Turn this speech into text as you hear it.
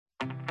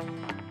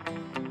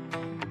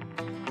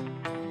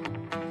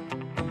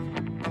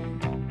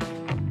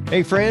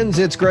Hey friends,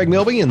 it's Greg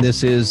Milby, and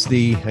this is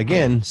the,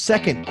 again,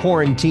 second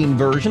quarantine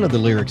version of the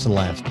Lyrics and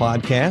Laughs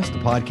podcast, the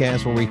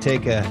podcast where we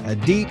take a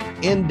deep,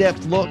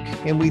 in-depth look,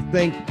 and we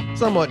think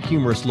somewhat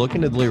humorous look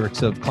into the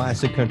lyrics of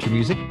classic country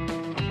music.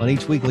 On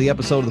each weekly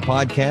episode of the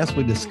podcast,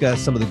 we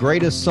discuss some of the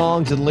greatest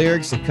songs and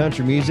lyrics that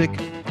country music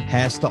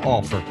has to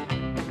offer.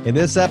 In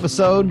this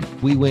episode,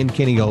 we win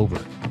Kenny over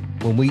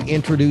when we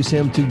introduce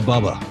him to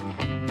Bubba.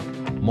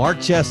 Mark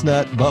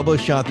Chesnutt, Bubba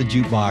Shot the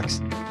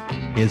Jukebox,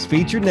 is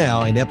featured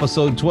now in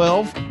episode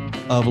 12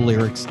 of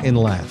Lyrics and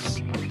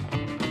Laughs.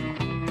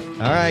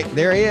 All right,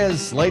 there he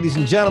is, ladies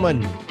and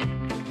gentlemen.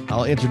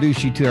 I'll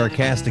introduce you to our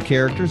cast of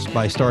characters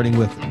by starting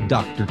with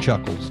Dr.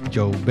 Chuckles,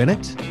 Joe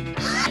Bennett.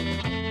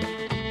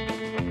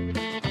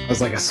 That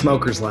was like a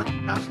smoker's laugh.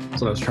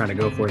 That's what I was trying to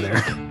go for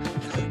there.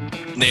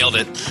 Nailed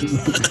it.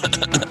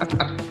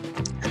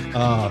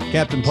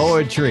 Captain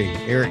Poetry,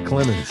 Eric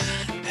Clemens.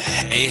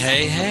 Hey,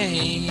 hey,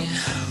 hey.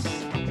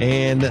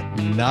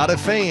 And not a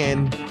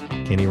fan,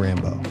 Kenny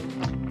Rambo.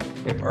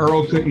 If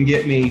Earl couldn't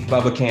get me,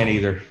 Bubba can't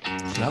either.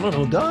 I don't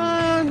know,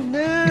 Don.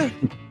 Nah.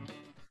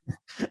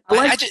 I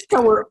like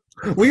how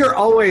we are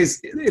always,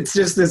 it's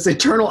just this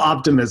eternal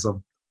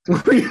optimism.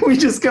 We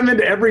just come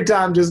into every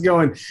time just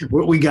going,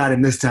 we got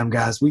him this time,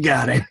 guys. We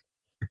got him.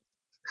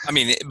 I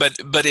mean,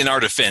 but in our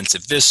defense,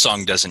 if this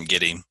song doesn't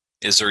get him,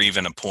 is there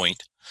even a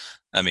point?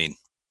 I mean,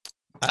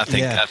 I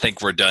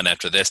think we're done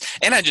after this.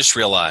 And I just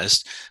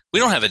realized we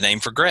don't have a name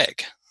for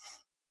Greg.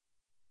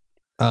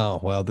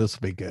 Oh, well, this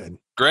will be good.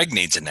 Greg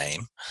needs a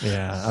name.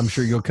 Yeah, I'm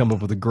sure you'll come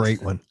up with a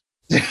great one.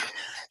 I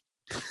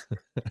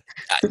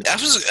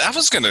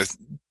was going to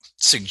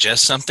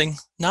suggest something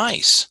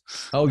nice.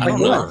 Oh, I don't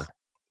you know. were.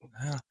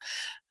 I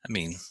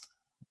mean,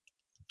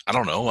 I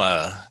don't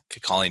know.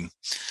 Could call him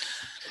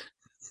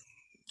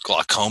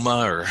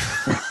glaucoma or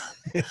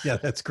yeah,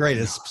 that's great.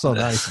 It's so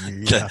nice of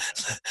you. Yeah.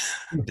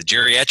 the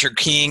geriatric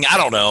king. I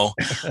don't know.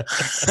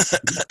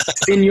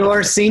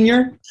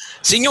 Senior.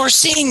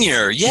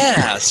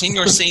 Yeah,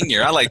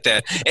 senior. I like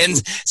that.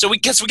 And so we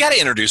got to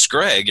introduce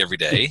Greg every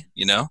day.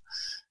 You know,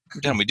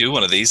 every time we do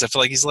one of these, I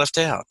feel like he's left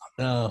out.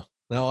 No,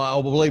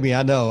 believe me,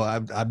 I know. I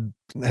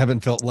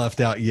haven't felt left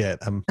out yet.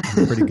 I'm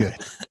pretty good.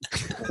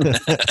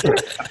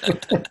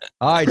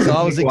 All right, so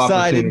I was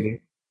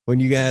excited when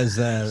you guys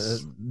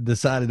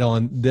decided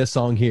on this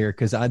song here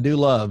because I do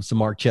love some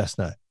Mark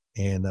Chesnutt,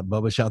 and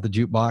Bubba Shot the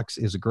Jukebox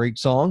is a great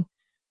song.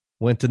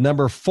 Went to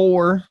number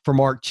 4 for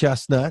Mark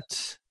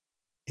Chesnutt,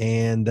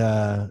 and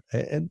a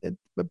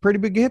pretty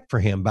big hit for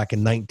him back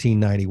in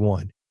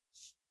 1991.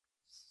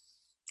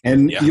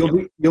 And yeah.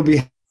 you'll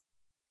be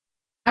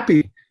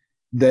happy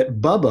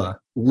that Bubba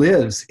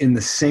lives in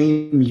the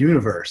same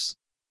universe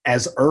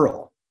as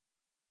Earl.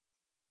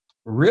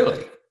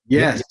 Really?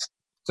 Yes.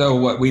 So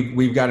what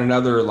we've got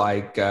another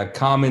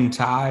common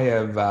tie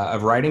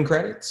of writing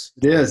credits.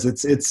 It is.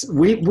 It's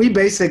we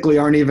basically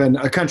aren't even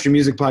a country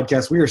music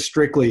podcast. We are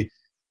strictly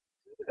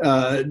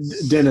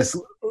Dennis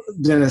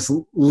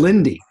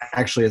Lindy.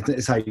 Actually,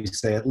 is how you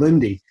say it,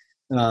 Lindy.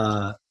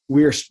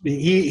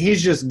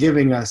 He's just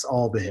giving us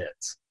all the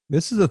hits.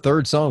 This is the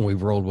third song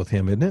we've rolled with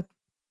him, isn't it?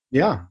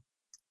 Yeah.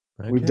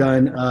 Okay. We've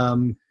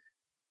done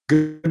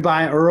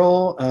Goodbye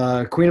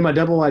Earl, Queen of My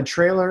Double Wide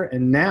Trailer,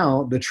 and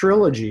now the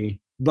trilogy,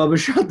 Bubba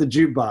Shot the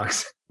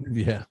Jukebox.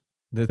 Yeah,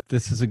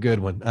 this is a good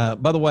one.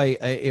 By the way,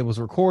 it was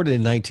recorded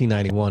in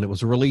 1991. It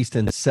was released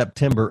in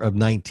September of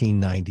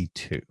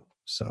 1992.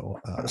 So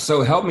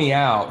help me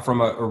out from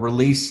a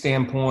release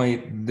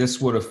standpoint. This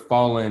would have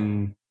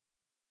fallen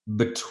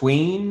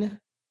between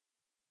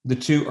the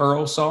two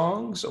Earl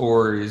songs,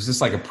 or is this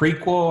like a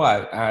prequel?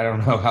 I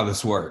don't know how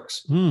this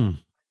works. I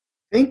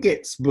think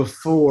it's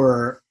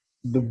before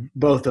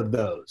both of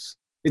those.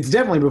 It's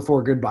definitely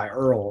before Goodbye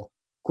Earl.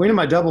 Queen of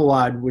My Double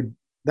Wide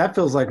that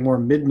feels like more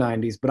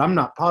mid-90s, but I'm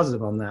not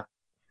positive on that.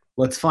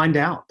 Let's find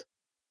out.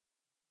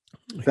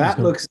 That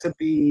looks to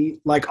be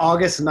like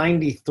August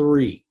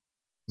 93.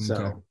 So,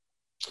 okay.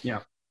 Yeah.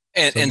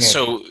 And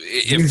so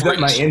you've got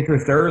my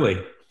interest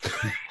early.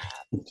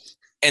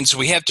 And so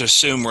we have to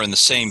assume we're in the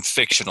same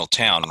fictional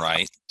town,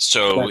 right?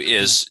 So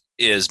is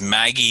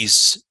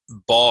Maggie's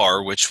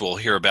bar, which we'll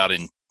hear about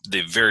in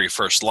the very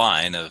first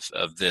line of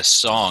this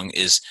song,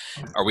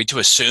 are we to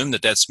assume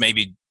that that's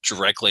maybe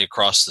directly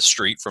across the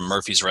street from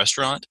Murphy's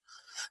Restaurant?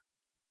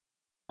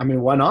 I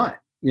mean, why not?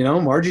 You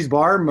know, Margie's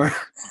Bar,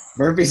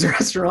 Murphy's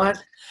Restaurant.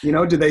 You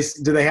know, do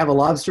they have a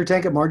lobster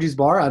tank at Margie's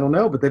Bar? I don't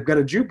know, but they've got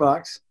a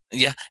jukebox.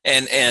 Yeah,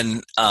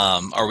 and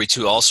are we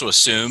to also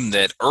assume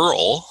that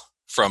Earl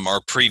from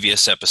our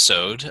previous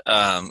episode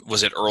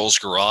was at Earl's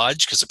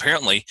Garage? Because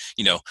apparently,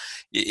 you know,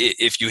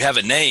 if you have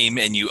a name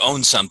and you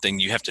own something,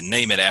 you have to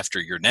name it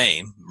after your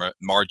name.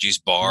 Margie's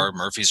Bar,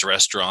 Murphy's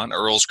Restaurant,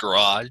 Earl's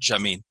Garage. I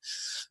mean,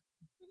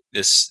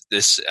 this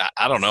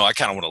I don't know. I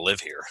kind of want to live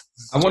here.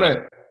 I want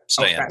to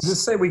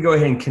just say we go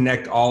ahead and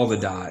connect all the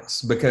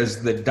dots,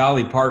 because the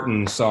Dolly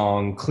Parton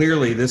song,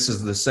 clearly this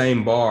is the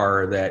same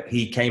bar that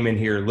he came in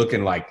here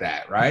looking like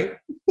that, right?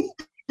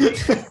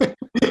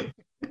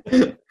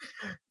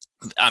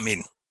 I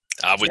mean,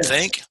 I would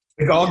think.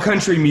 Like all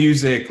country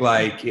music,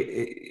 like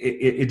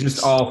it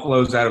just all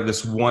flows out of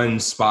this one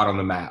spot on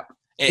the map.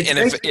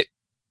 And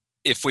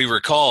if we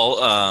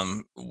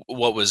recall,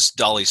 what was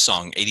Dolly's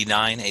song?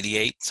 89,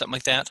 88, something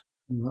like that?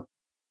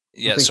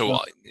 Yeah, so,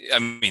 I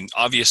mean,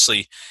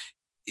 obviously,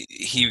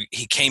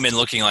 he came in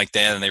looking like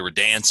that, and they were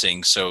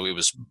dancing, so it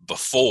was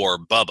before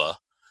Bubba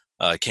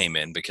came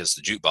in because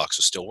the jukebox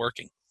was still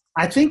working.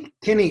 I think,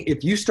 Kenny,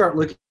 if you start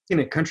looking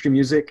at country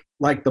music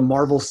like the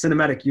Marvel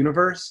Cinematic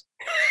Universe,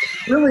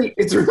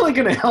 it's really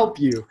going to help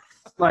you.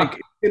 Like,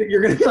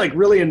 you're going to be, like,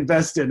 really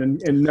invested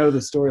and know the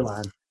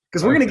storyline.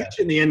 Because we're going to get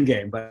you in the end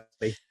game,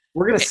 buddy.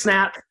 We're going to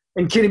snap,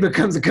 and Kenny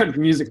becomes a country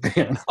music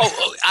fan.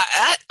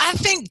 I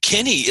think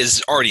Kenny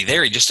is already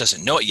there. He just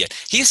doesn't know it yet.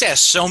 He's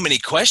asked so many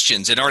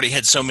questions and already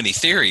had so many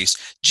theories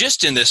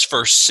just in this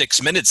first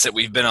 6 minutes that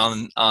we've been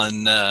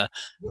on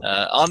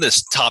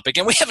this topic,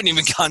 and we haven't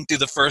even gone through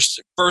the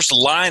first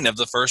line of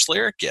the first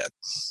lyric yet.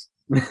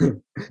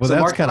 Well, so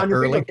that's kind of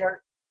early.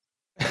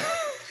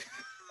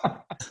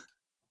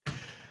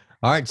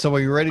 All right, so are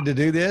you ready to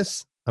do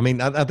this? I mean,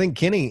 I think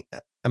Kenny.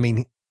 I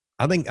mean,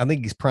 I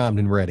think he's primed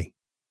and ready.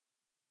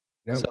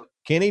 Yep. So,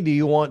 Kenny, do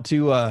you want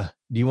to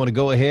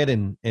go ahead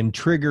and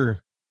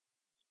trigger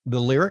the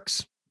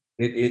lyrics?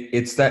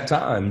 It's that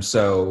time.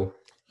 So,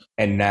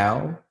 and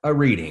now a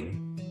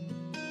reading.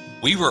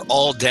 We were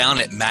all down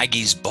at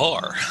Maggie's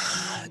bar,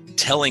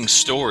 telling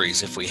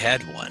stories if we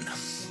had one.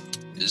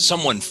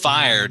 Someone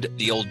fired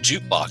the old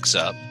jukebox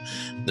up.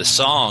 The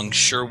song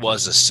sure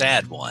was a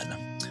sad one.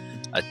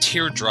 A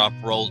teardrop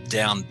rolled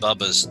down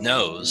Bubba's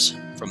nose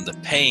from the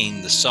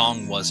pain the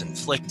song was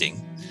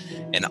inflicting,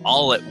 and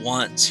all at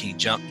once he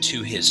jumped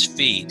to his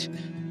feet,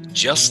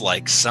 just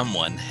like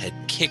someone had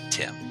kicked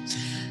him.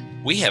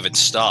 We haven't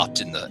stopped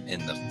in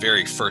the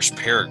very first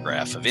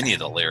paragraph of any of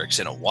the lyrics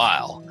in a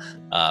while,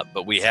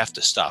 but we have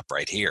to stop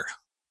right here.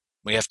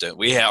 We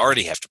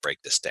already have to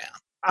break this down.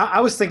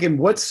 I was thinking,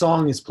 what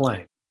song is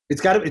playing?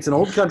 It's an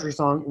old country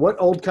song. What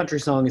old country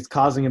song is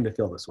causing him to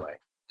feel this way?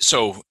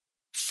 So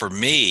for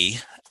me,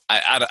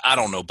 I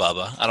don't know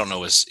Bubba. I don't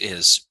know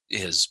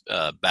his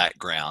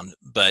background,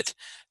 but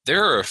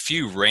there are a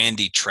few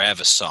Randy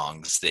Travis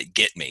songs that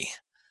get me.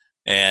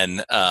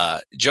 And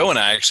Joe and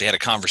I actually had a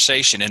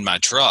conversation in my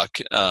truck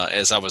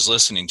as I was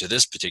listening to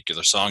this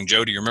particular song.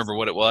 Joe, do you remember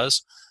what it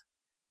was?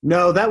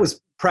 No, that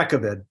was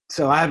Prekovid,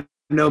 so I have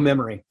no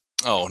memory.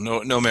 Oh,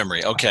 no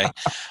memory. Okay.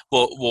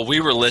 Well, we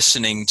were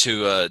listening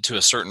to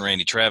a certain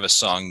Randy Travis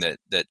song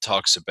that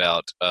talks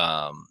about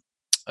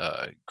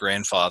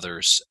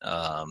grandfathers,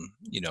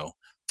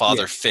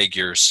 father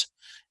figures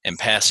and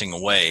passing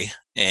away.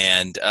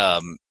 And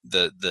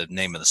the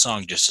name of the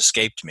song just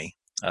escaped me.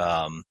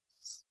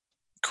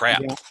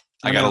 Crap. Yeah,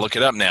 I got to look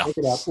it up now. Look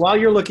it up. While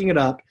you're looking it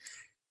up,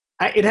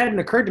 it hadn't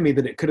occurred to me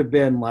that it could have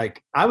been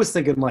like, I was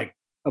thinking like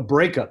a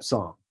breakup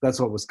song. That's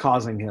what was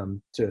causing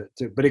him to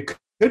but it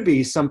could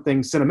be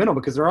something sentimental,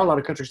 because there are a lot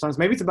of country songs.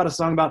 Maybe it's about a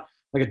song about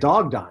like a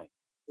dog dying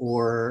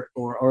or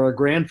a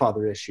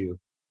grandfather issue.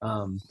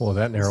 Well,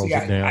 that narrows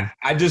it down.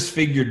 I just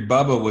figured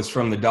Bubba was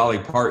from the Dolly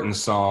Parton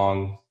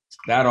song.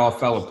 That all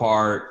fell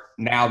apart.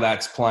 Now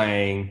that's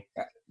playing.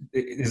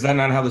 Is that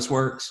not how this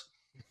works?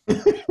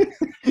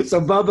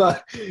 So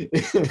Bubba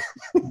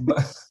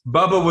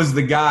was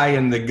the guy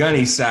in the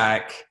gunny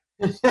sack.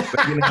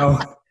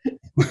 But,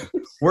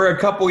 we're a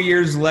couple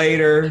years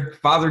later.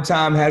 Father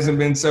Time hasn't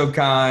been so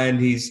kind.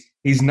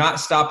 He's not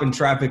stopping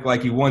traffic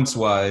like he once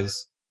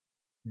was.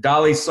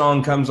 Dolly's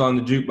song comes on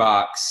the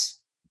jukebox,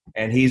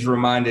 and he's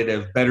reminded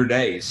of better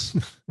days.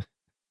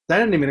 That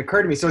didn't even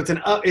occur to me. So it's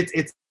an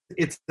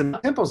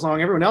up-tempo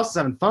song. Everyone else is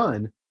having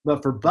fun,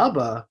 but for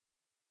Bubba,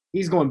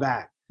 he's going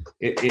back.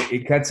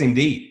 It cuts him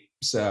deep.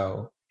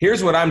 So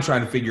here's what I'm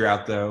trying to figure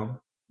out, though,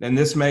 and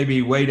this may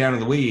be way down in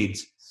the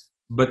weeds,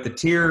 but the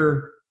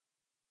tear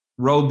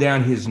rolled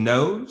down his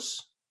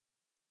nose.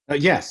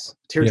 Yes,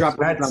 teardrop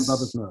rolled down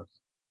Bubba's nose.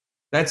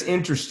 That's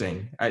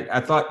interesting. I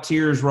thought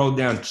tears rolled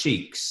down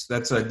cheeks.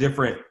 That's a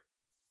different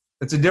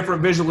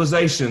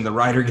visualization the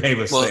writer gave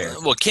us there.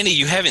 Well, Kenny,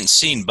 you haven't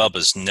seen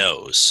Bubba's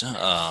nose.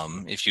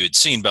 If you had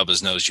seen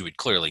Bubba's nose, you would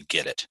clearly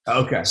get it.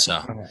 Okay.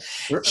 So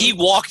he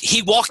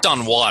walked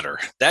on water.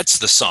 That's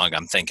the song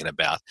I'm thinking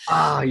about.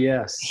 Ah,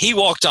 yes. He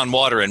walked on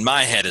water in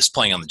my head is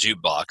playing on the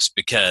jukebox,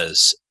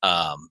 because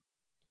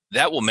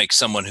that will make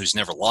someone who's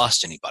never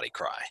lost anybody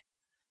cry.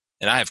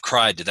 And I have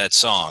cried to that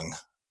song,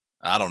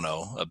 I don't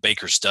know, a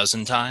baker's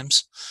dozen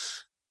times.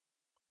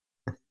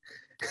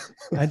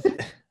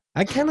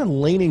 I kind of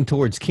leaning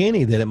towards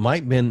Kenny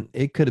that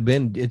it could have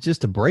been, it's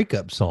just a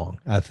breakup song,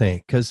 I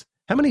think. Because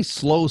how many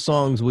slow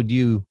songs would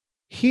you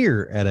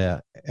hear at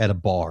a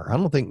bar? I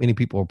don't think many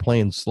people are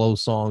playing slow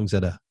songs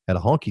at a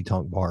honky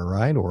tonk bar,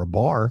 right? Or a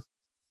bar.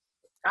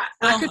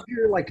 I could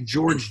hear like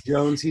George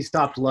Jones, He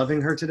Stopped Loving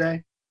Her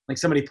Today. Like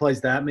somebody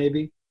plays that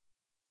maybe.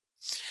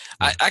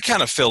 I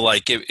kind of feel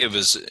like it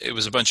was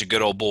a bunch of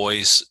good old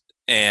boys,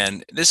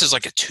 and this is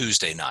like a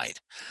Tuesday night.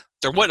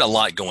 There wasn't a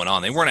lot going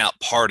on. They weren't out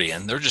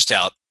partying. They're just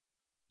out,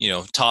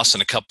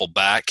 tossing a couple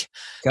back.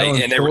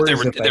 Telling And stories they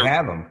were that they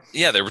have them.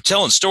 Yeah, they were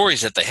telling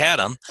stories that they had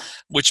them,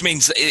 which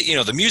means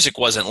the music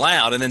wasn't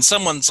loud. And then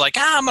someone's like,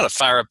 I'm going to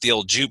fire up the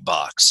old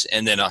jukebox,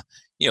 and then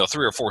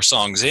 3 or 4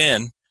 songs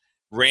in,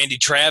 Randy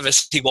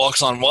Travis, He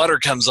Walks on Water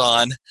comes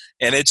on,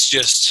 and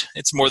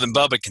it's more than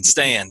Bubba can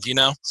stand.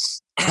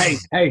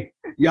 Hey,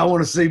 y'all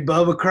want to see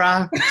Bubba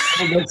cry?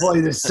 I'm going to play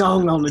this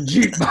song on the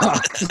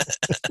jukebox.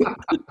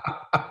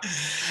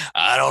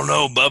 I don't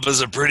know.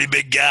 Bubba's a pretty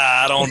big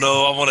guy. I don't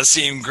know. I want to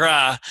see him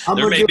cry.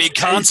 There may be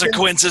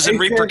consequences and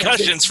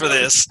repercussions for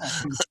this.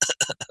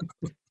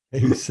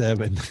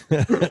 A7.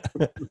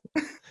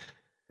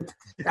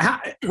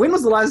 When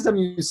was the last time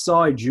you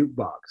saw a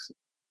jukebox?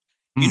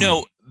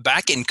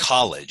 Back in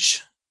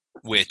college,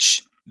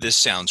 which this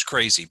sounds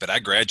crazy, but I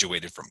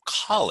graduated from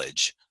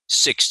college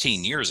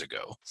 16 years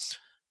ago.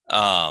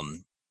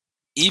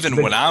 Even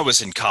when I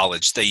was in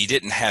college, they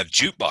didn't have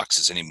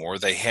jukeboxes anymore.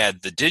 They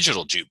had the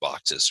digital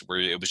jukeboxes where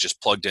it was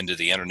just plugged into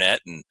the internet,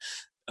 and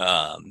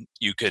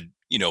you could,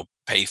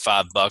 pay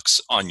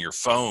 $5 on your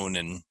phone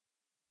and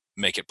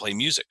make it play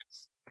music.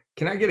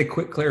 Can I get a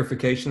quick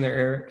clarification there,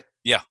 Eric?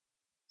 Yeah.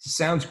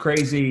 Sounds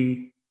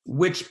crazy.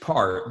 Which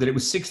part? That it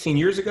was 16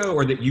 years ago,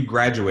 or that you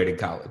graduated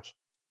college?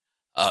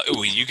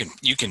 You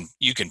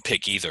can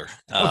pick either.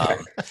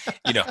 Okay.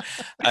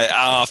 I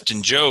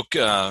often joke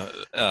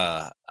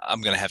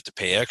I'm going to have to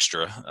pay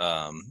extra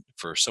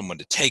for someone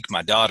to take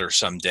my daughter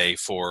someday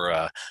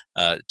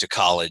to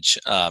college,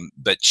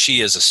 but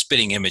she is a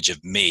spitting image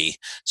of me,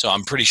 so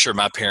I'm pretty sure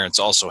my parents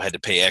also had to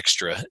pay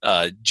extra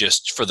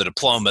just for the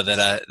diploma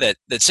that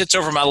sits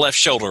over my left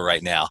shoulder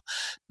right now.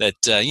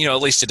 That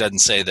at least it doesn't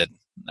say that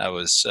I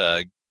was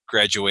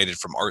graduated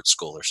from art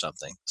school or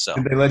something. So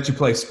did they let you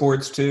play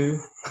sports too?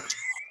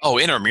 Oh,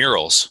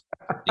 intramurals.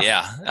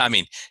 Yeah. I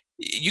mean,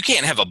 you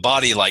can't have a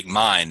body like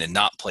mine and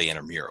not play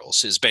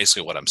intramurals is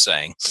basically what I'm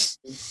saying.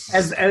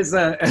 As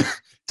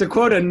to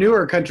quote a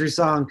newer country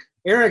song,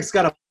 Eric's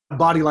got a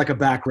body like a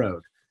back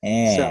road.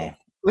 So.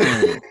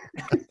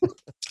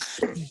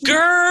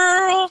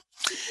 Girl,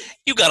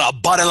 you got a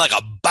body like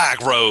a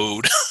back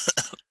road.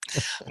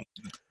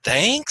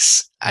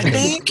 Thanks, I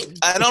think.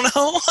 I don't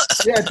know.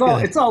 Yeah,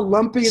 it's all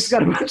lumpy. It's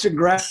got a bunch of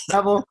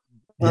gravel.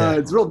 Yeah.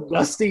 It's real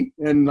dusty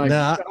and like.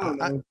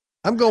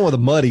 I'm going with a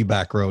muddy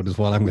back road is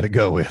what I'm going to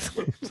go with.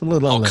 It's a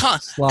little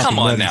come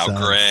on now, side.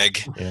 Greg.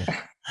 Yeah.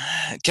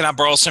 Can I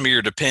borrow some of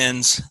your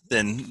Depends?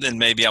 Then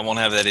maybe I won't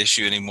have that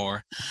issue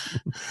anymore.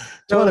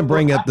 I want to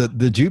bring up the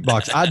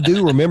jukebox. I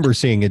do remember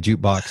seeing a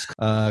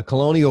jukebox.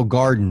 Colonial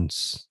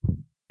Gardens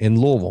in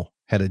Louisville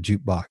had a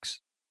jukebox.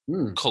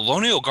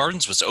 Colonial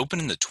Gardens was open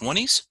in the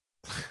 20s?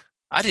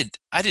 I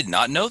did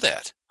not know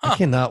that. Huh. I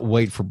cannot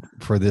wait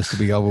for this to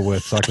be over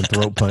with so I can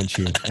throat punch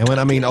you. And when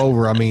I mean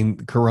over, I mean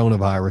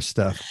coronavirus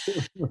stuff.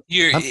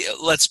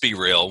 Let's be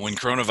real. When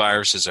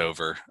coronavirus is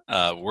over,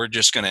 we're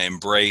just going to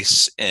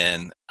embrace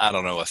a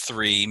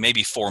 3,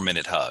 maybe 4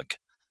 minute hug,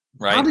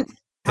 right? And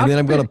then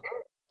I'm going to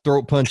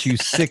throat punch you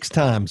 6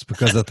 times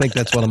because I think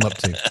that's what I'm up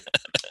to.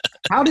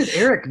 How did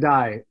Eric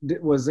die?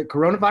 Was it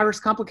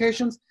coronavirus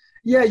complications?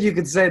 Yeah, you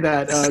could say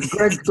that.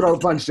 Greg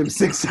throat punched him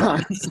 6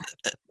 times.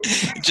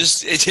 It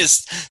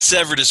just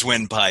severed his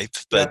windpipe,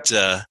 but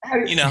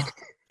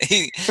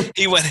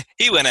he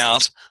went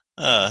out.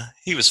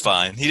 He was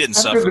fine. He didn't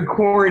suffer. After the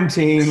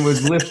quarantine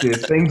was lifted,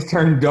 things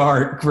turned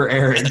dark for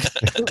Eric.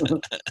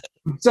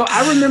 So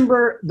I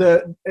remember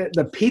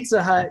the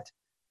Pizza Hut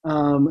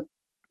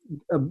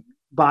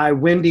by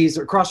Wendy's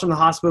across from the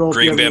hospital.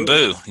 Green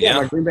Bamboo. Yeah,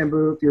 like Green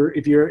Bamboo.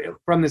 If you're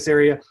from this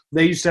area,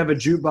 they used to have a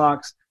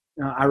jukebox.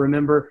 I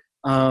remember.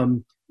 I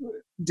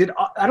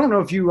don't know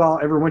if you all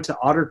ever went to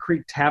Otter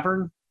Creek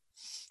Tavern?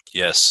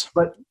 Yes.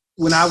 But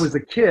when I was a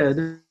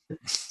kid,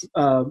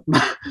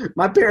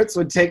 my parents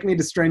would take me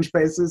to strange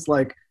places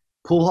like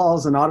pool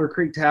halls and Otter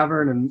Creek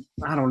Tavern, and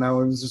I don't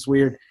know, it was just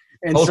weird.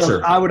 And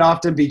so I would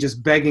often be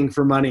just begging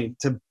for money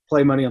to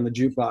play money on the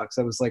jukebox.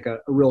 That was like a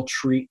real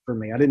treat for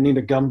me. I didn't need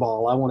a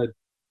gumball.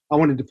 I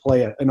wanted to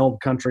play an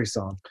old country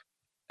song.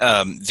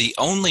 The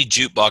only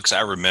jukebox I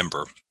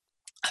remember,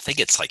 I think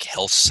it's like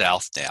Health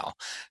South now.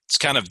 It's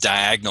kind of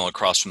diagonal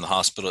across from the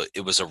hospital.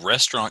 It was a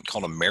restaurant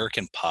called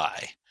American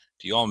Pie.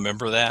 Do you all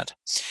remember that?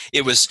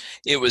 It was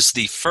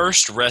the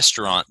first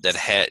restaurant that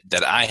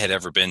I had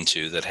ever been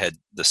to that had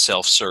the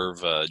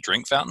self-serve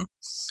drink fountain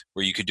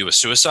where you could do a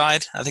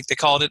suicide, I think they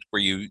called it,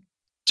 where you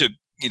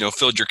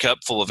filled your cup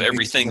full of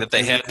everything that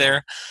they had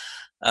there.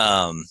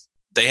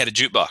 They had a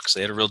jukebox. They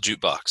had a real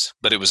jukebox,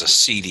 but it was a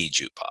CD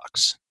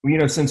jukebox.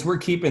 Since we're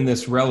keeping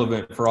this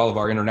relevant for all of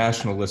our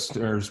international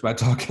listeners by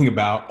talking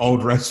about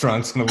old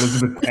restaurants in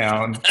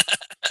Elizabethtown.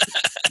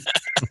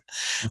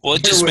 Well,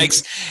 it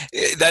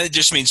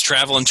just means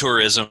travel and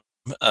tourism.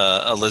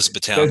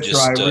 Elizabethtown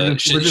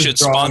should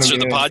sponsor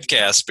the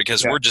podcast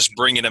because we're just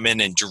bringing them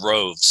in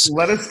droves.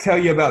 Let us tell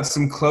you about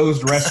some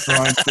closed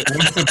restaurants that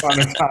once upon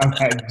a time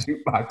had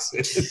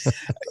jukeboxes.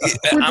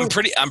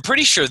 I'm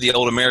pretty sure the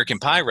old American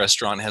Pie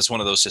restaurant has one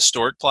of those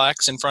historic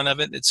plaques in front of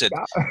it. It said,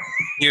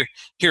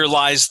 "Here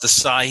lies the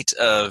site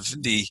of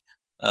the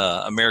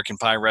American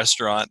Pie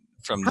restaurant.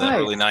 from the Hi.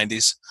 early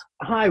 90s.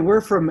 Hi, we're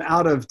from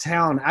out of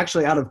town,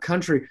 actually out of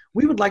country.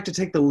 We would like to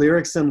take the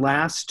Lyrics and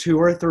Laughs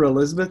tour through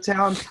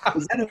Elizabethtown.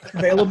 Is that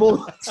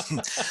available?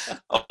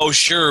 Oh,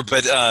 sure,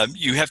 but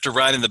you have to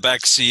ride in the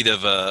back seat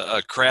of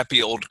a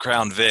crappy old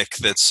Crown Vic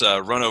that's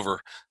run over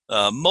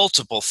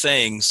multiple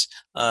things,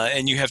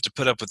 and you have to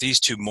put up with these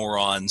two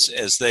morons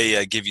as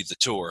they give you the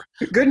tour.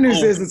 The good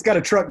news is it's got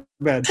a truck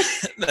bed.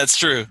 That's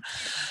true.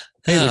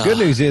 Hey, the good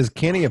news is,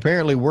 Kenny,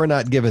 apparently we're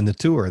not given the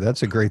tour.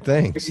 That's a great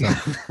thing. So.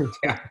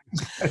 Yeah,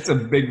 that's a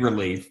big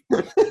relief.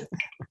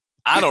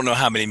 I don't know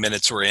how many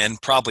minutes we're in,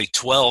 probably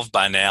 12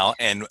 by now,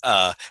 and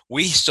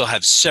we still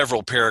have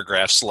several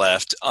paragraphs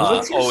left.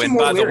 And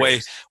by the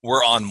way,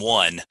 we're on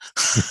one.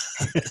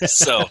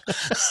 So,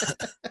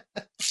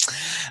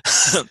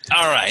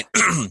 all right.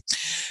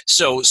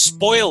 So,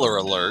 spoiler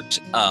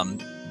alert,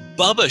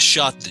 Bubba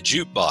shot the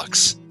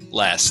jukebox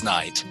last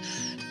night.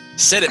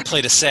 Said it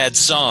played a sad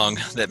song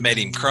that made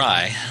him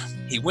cry.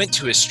 He went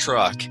to his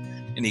truck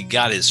and he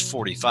got his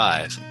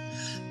 45.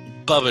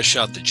 Bubba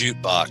shot the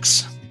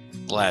jukebox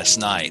last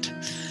night.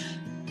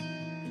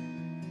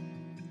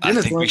 I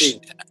think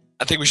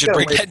we should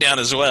break that down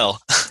as well.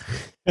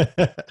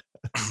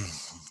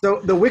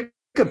 So the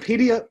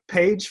Wikipedia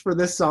page for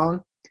this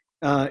song,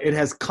 it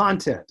has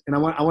content, and I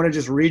want to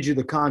just read you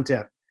the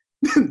content.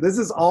 This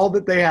is all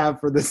that they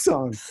have for this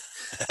song.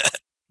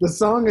 The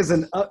song is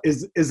an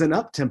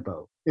up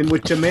tempo in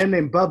which a man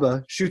named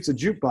Bubba shoots a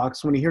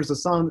jukebox when he hears a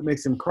song that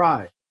makes him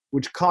cry,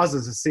 which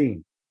causes a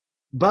scene.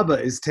 Bubba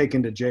is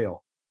taken to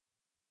jail.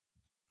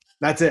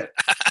 That's it.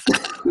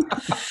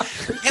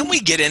 Can we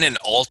get in and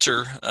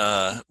alter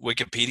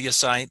Wikipedia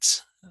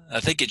sites? I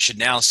think it should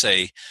now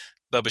say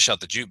Bubba Shot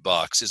the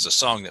Jukebox is a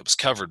song that was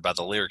covered by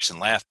the Lyrics and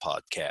Laugh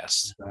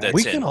podcast. That's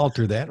we can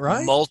alter that,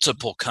 right?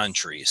 Multiple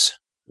countries.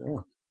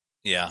 Yeah.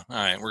 Yeah. All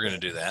right. We're going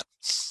to do that.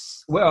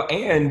 Well,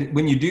 and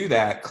when you do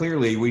that,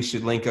 clearly we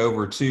should link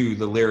over to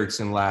the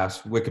Lyrics and Laughs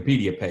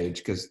Wikipedia page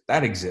because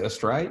that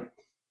exists, right?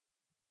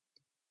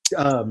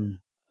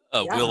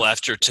 Will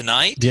after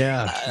tonight?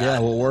 Yeah,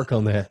 we'll work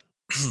on that.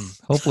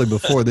 Hopefully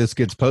before this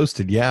gets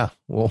posted,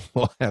 we'll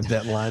have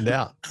that lined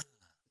out.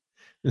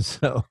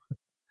 So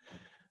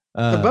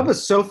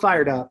Bubba's so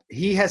fired up,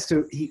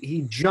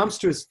 he jumps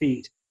to his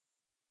feet,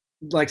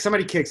 like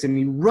somebody kicks him.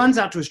 He runs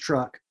out to his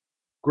truck,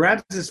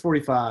 grabs his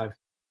 45,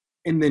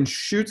 and then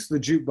shoots the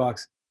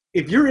jukebox.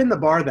 If you're in the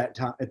bar at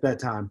that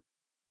time,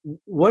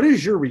 what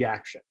is your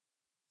reaction?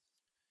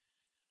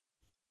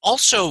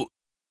 Also,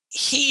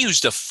 he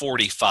used a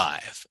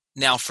 45.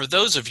 Now, for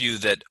those of you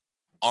that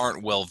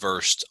aren't well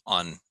versed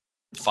on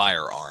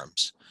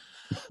firearms,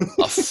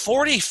 a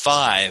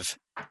 45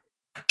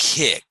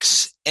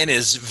 kicks and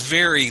is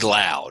very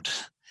loud.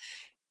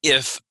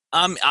 If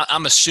I'm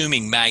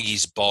assuming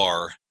Maggie's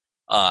bar,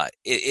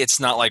 it's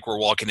not like we're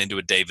walking into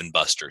a Dave and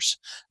Buster's.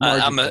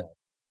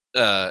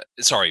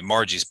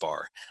 Margie's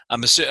bar.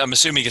 I'm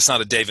assuming it's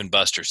not a Dave and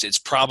Buster's. It's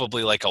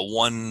probably like a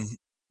one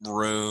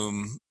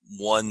room,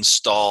 one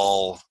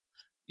stall,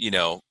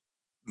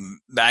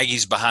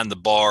 Maggie's behind the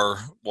bar,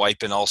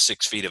 wiping all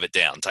 6 feet of it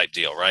down type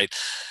deal, right?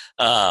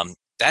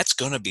 That's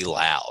going to be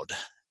loud.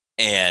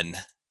 And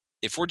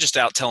if we're just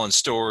out telling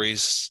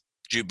stories,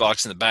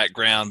 jukebox in the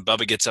background,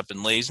 Bubba gets up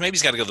and leaves. Maybe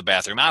he's got to go to the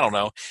bathroom. I don't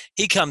know.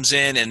 He comes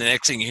in, and the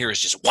next thing you hear is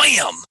just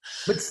wham.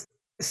 But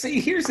see,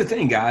 here's the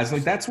thing, guys.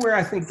 Like that's where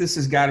I think this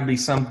has got to be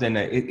something.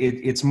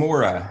 It's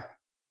more a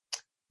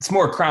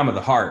crime of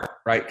the heart,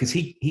 right? Because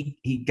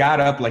he got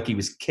up like he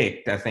was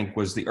kicked. I think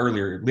was the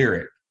earlier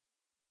lyric,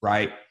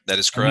 right? That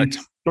is correct.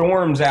 He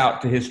storms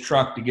out to his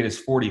truck to get his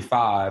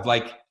 45.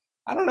 Like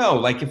I don't know.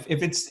 Like if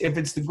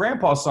it's the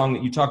grandpa song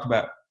that you talked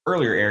about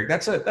earlier, Eric,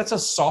 that's a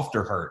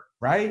softer hurt,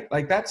 right?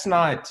 Like that's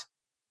not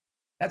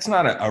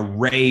a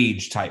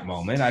rage type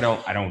moment. I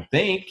don't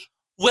think.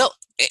 Well,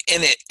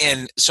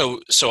 and so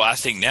I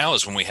think now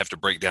is when we have to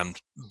break down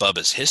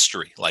Bubba's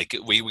history. Like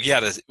we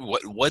gotta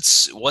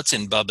what's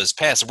in Bubba's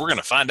past. We're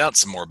gonna find out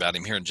some more about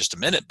him here in just a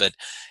minute. But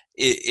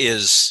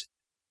is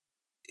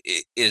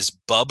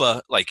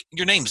Bubba, like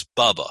your name's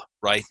Bubba,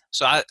 right?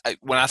 So I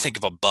when I think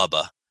of a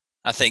Bubba,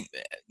 I think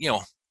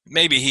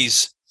maybe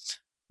he's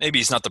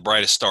not the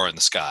brightest star in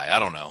the sky. I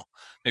don't know.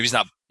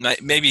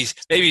 Maybe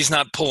he's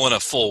not pulling a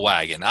full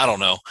wagon. I don't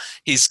know.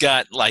 He's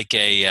got like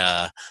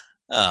a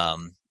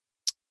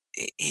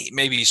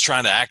maybe he's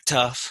trying to act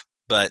tough,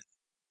 but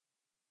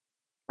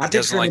he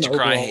doesn't like to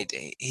cry.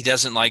 He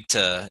doesn't like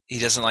to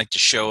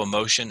show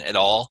emotion at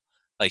all.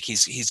 Like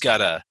he's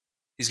got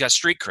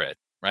street cred,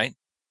 right?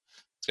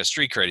 He's got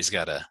street cred. He's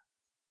got a.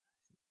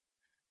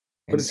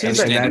 But it seems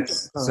like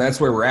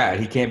that's where we're at.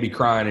 He can't be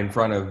crying in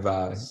front of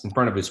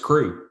his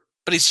crew.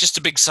 But he's just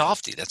a big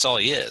softy. That's all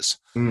he is.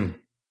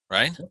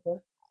 Right? Okay. Right.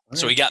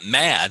 So he got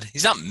mad.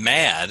 He's not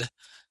mad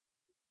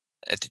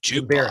at the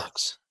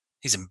jukebox.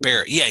 He's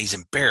embarrassed. Yeah, he's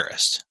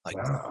embarrassed. Like,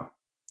 wow.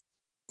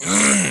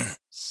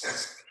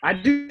 I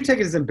do take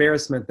it as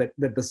embarrassment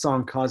that the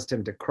song caused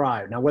him to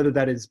cry. Now, whether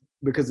that is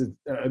because it's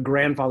a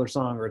grandfather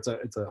song or it's a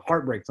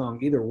heartbreak song,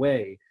 either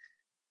way,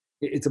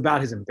 it's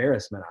about his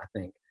embarrassment, I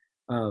think.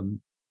 All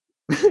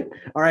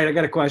right, I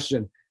got a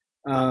question.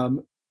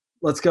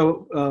 Let's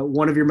go.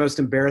 One of your most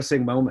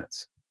embarrassing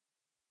moments.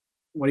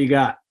 What do you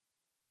got?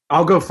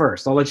 I'll go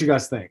first. I'll let you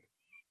guys think.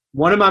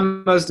 One of my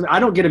most, I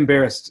don't get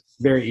embarrassed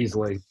very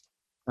easily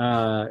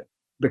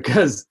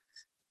because,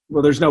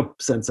 well, there's no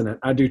sense in it.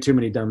 I do too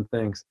many dumb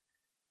things.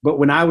 But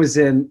when I was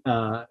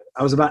I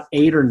was about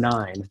 8 or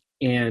 9,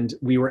 and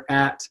we were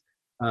at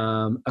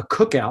a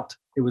cookout.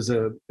 It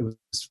wasn't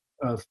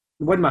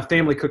my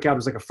family cookout. It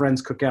was like a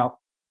friend's cookout.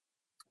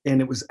 And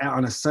it was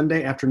on a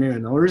Sunday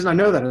afternoon. The only reason I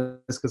know that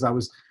is because I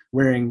was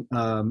wearing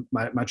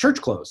my church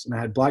clothes, and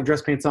I had black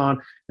dress pants on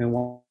and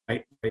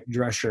white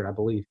dress shirt, I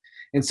believe.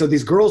 And so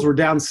these girls were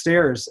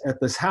downstairs at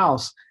this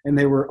house, and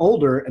they were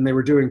older, and they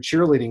were doing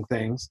cheerleading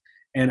things.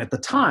 And at the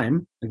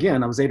time,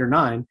 again, I was 8 or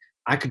 9,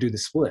 I could do the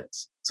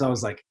splits. So I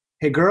was like,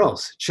 hey,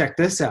 girls, check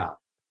this out.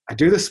 I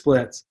do the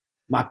splits.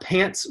 My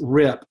pants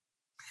rip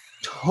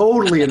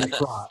totally in the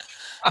crotch.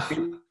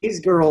 And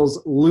these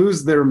girls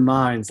lose their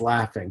minds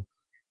laughing.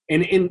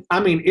 And I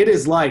mean,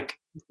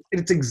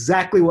 it's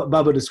exactly what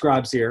Bubba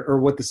describes here, or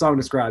what the song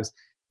describes.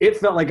 It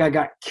felt like I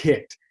got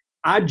kicked.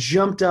 I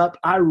jumped up,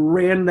 I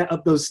ran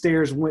up those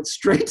stairs, went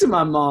straight to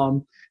my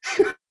mom,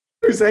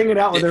 who's hanging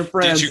out with her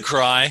friends. Did you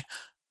cry?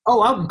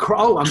 Oh, I'm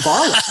bawling.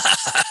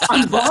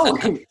 I'm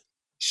bawling.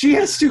 She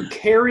has to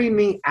carry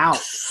me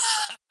out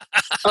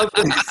of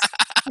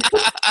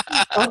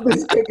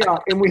this cookout,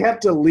 and we have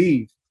to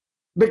leave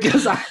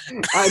because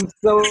I'm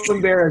so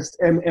embarrassed,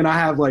 and I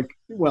have I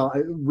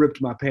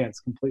ripped my pants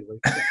completely.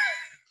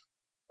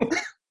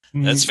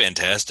 That's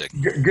fantastic.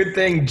 Good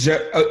thing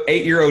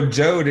 8-year-old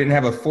Joe didn't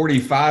have a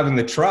 45 in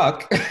the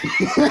truck.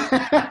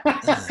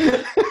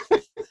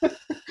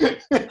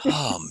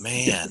 Oh,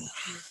 man.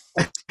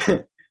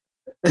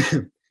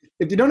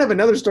 If you don't have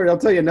another story, I'll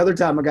tell you another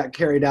time I got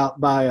carried out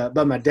by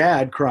my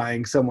dad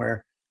crying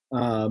somewhere.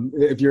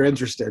 If you're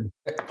interested,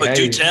 but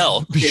do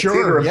tell.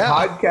 Sure, a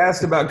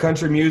podcast about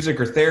country music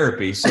or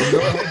therapy. So go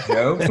ahead,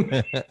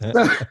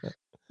 Joe.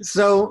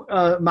 So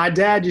my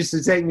dad used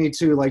to take me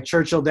to like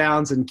Churchill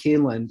Downs and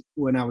Keeneland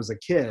when I was a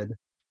kid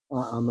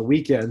on the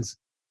weekends,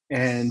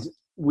 and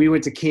we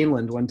went to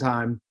Keeneland one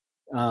time,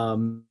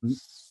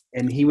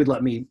 and he would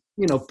let me,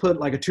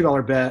 put like a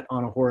 $2 bet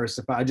on a horse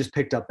if I just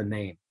picked up the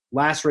name.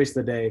 Last race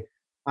of the day,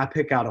 I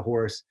pick out a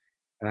horse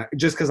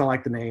just because I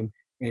like the name.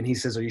 And he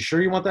says, "Are you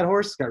sure you want that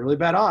horse? It's got really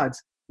bad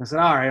odds." I said,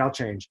 "All right, I'll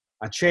change."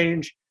 I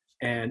change,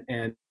 and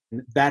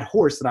that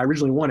horse that I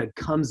originally wanted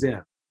comes in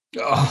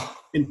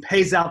and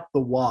pays out the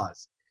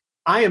waz.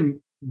 I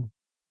am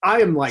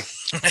like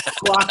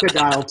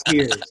crocodile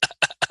tears.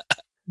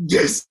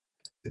 Just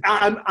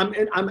I'm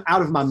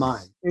out of my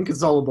mind,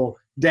 inconsolable.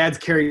 Dad's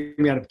carrying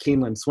me out of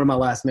Keeneland. It's one of my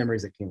last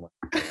memories at Keeneland.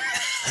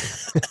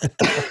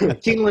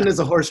 Keeneland is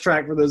a horse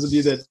track for those of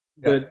you that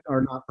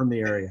are not from the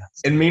area.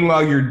 And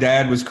meanwhile, your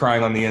dad was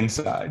crying on the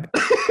inside.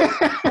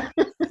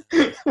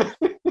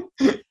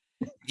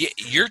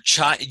 Your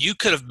child, you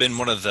could have been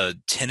one of the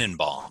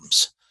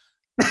Tenenbaums.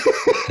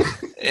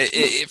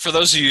 For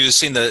those of you who've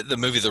seen the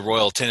movie The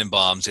Royal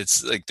Tenenbaums,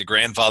 it's like the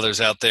grandfather's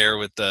out there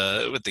with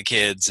the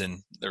kids,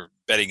 and they're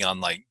betting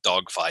on like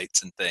dog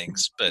fights and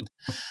things. But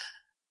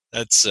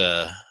that's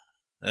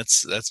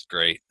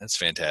great. That's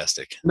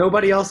fantastic.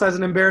 Nobody else has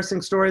an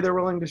embarrassing story they're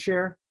willing to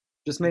share?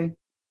 Just me?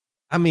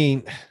 I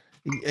mean,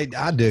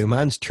 I do.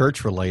 Mine's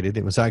church related.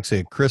 It was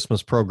actually a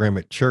Christmas program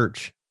at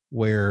church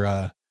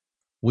where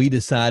we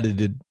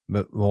decided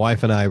my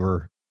wife and I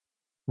were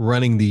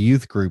running the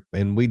youth group,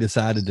 and we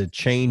decided to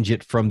change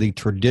it from the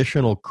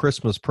traditional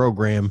Christmas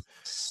program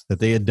that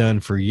they had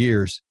done for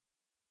years.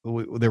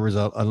 There was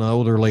an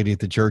older lady at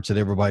the church that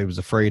everybody was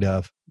afraid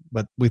of,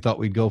 but we thought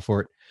we'd go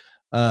for it.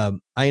 I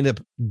ended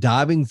up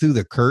diving through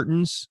the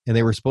curtains, and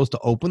they were supposed to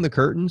open the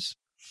curtains.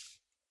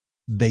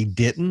 They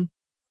didn't.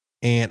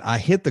 And I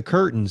hit the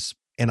curtains,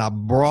 and I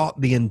brought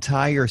the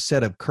entire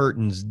set of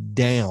curtains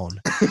down,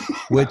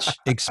 which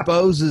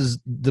exposes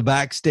the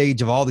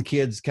backstage of all the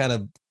kids kind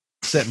of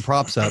setting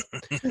props up.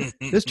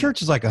 This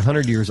church is like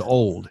 100 years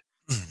old.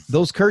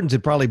 Those curtains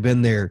had probably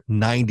been there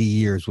 90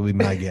 years, would be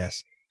my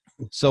guess.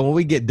 So when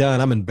we get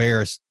done, I'm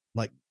embarrassed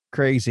like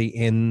crazy.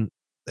 And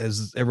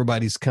as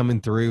everybody's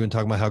coming through and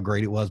talking about how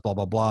great it was, blah,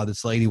 blah, blah,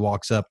 this lady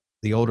walks up,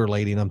 the older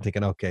lady, and I'm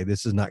thinking, okay,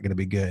 this is not going to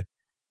be good.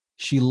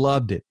 She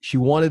loved it. She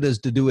wanted us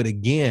to do it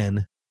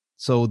again.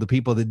 So the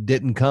people that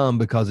didn't come,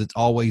 because it's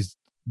always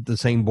the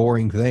same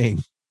boring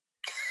thing,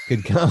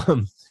 could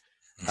come.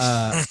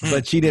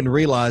 But she didn't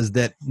realize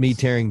that me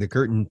tearing the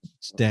curtains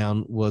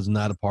down was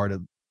not a part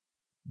of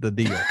the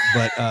deal.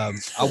 But I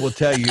will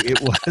tell you, it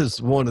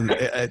was one of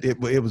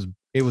the,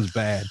 it was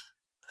bad.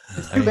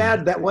 It's too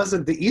bad that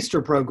wasn't the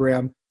Easter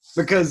program,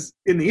 because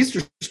in the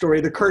Easter story,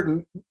 the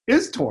curtain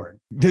is torn.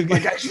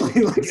 Like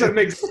actually, so it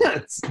makes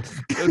sense.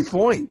 Good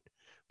point.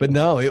 But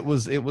no, it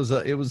was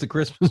the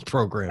Christmas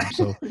program.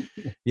 So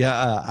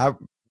yeah,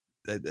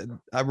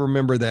 I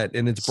remember that,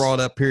 and it's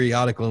brought up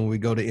periodically when we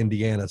go to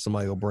Indiana.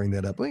 Somebody will bring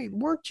that up. Wait,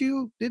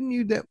 didn't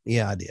you?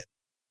 Yeah, I did.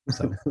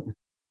 So,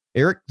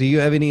 Eric, do you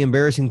have any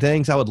embarrassing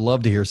things? I would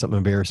love to hear something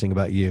embarrassing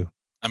about you.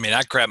 I mean,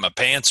 I crapped my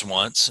pants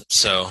once,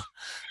 so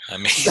I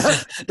mean,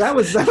 that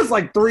was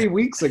like 3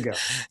 weeks ago.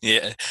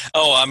 yeah.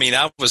 Oh, I mean,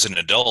 I was an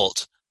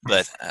adult,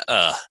 but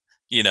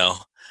you know,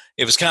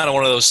 it was kind of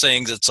one of those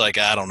things. It's like,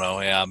 I don't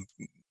know. Yeah, I'm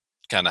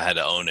kind of had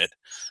to own it.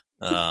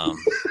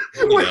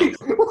 Wait.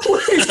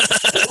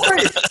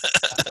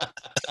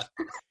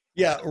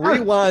 Yeah,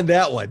 rewind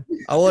that one.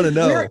 I want to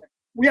know.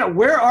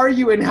 Where are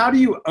you and how do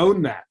you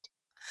own that?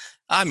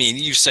 I mean,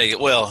 you say,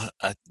 well,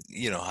 I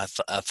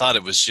thought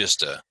it was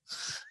just a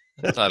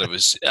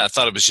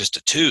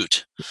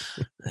toot.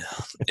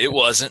 It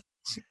wasn't.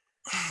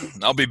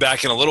 I'll be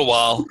back in a little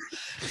while.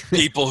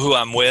 People who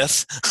I'm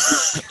with.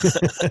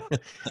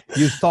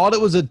 You thought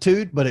it was a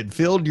toot, but it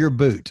filled your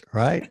boot,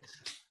 right?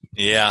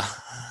 Yeah,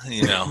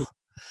 you know.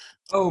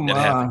 Oh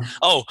my!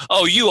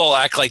 Oh! You all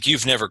act like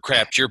you've never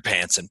crapped your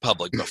pants in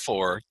public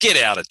before.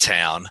 Get out of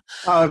town.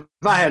 If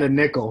I had a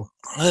nickel,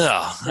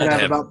 I'd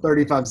have about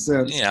 35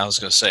 cents. Yeah, I was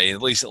going to say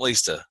at least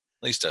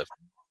a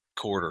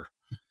quarter.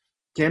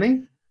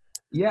 Kenny?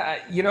 Yeah,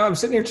 I'm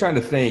sitting here trying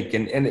to think,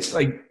 and it's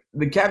like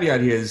the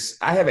caveat is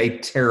I have a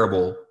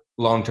terrible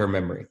long-term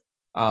memory,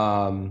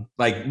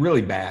 like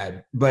really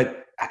bad.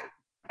 But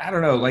I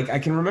don't know. Like I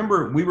can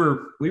remember we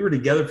were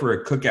together for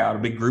a cookout, a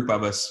big group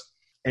of us,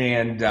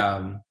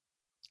 and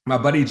my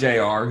buddy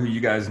JR, who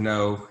you guys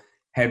know,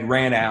 had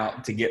ran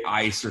out to get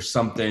ice or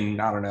something.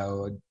 I don't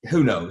know.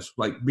 Who knows?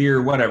 Like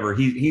beer, whatever.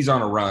 He's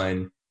on a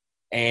run.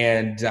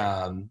 And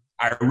I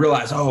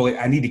realized,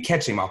 I need to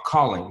catch him. I'll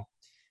call him.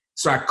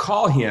 So I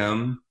call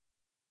him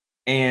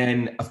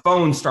and a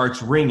phone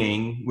starts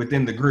ringing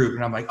within the group.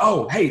 And I'm like,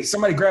 oh, hey,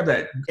 somebody grab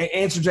that.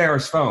 Answer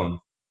JR's phone.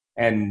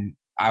 And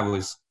I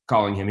was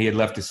calling him. He had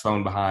left his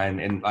phone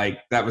behind. And like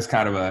that was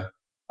kind of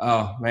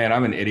oh, man,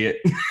 I'm an idiot.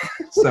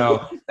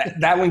 So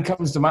that one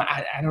comes to mind.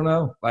 I don't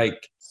know.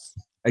 Like,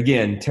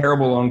 again,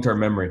 terrible long-term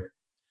memory.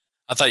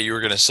 I thought you were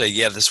going to say,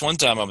 yeah, this one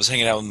time I was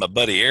hanging out with my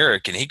buddy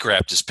Eric and he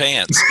crapped his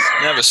pants.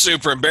 And that was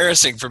super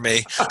embarrassing for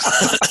me.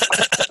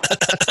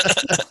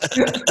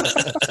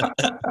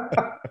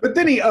 But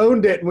then he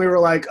owned it and we were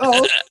like, oh,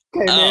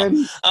 okay,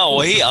 man. Oh,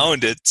 well, he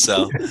owned it.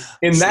 So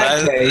in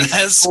that case,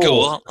 that's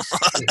cool.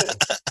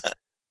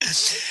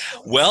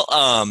 Well,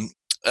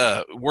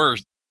 we're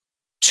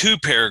 2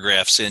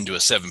 paragraphs into a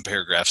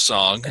 7-paragraph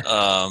song.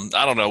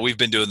 I don't know. We've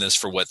been doing this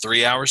for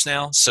 3 hours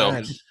now.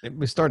 So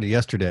we started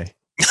yesterday.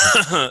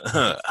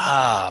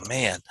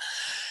 Man.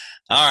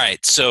 All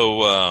right.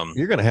 So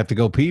you're going to have to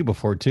go pee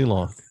before too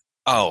long.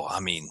 Oh, I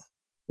mean,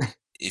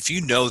 if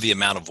you know the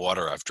amount of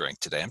water I've drank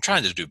today, I'm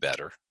trying to do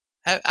better.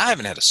 I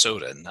haven't had a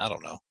soda in, I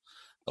don't know,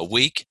 a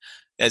week.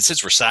 And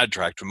since we're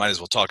sidetracked, we might as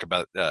well talk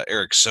about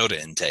Eric's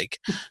soda intake.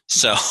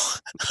 So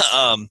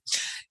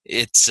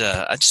it's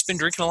I've just been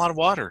drinking a lot of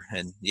water.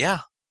 And yeah,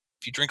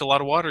 if you drink a lot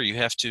of water, you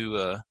have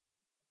to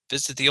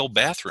visit the old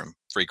bathroom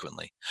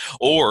frequently.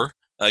 Or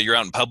you're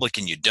out in public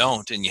and you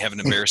don't, and you have an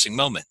embarrassing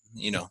moment.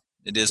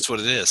 It is what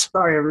it is.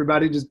 Sorry,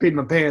 everybody. Just peed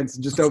my pants.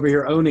 Just over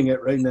here owning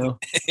it right now.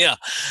 Yeah.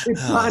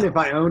 It's fine if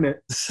I own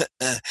it.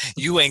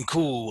 You ain't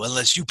cool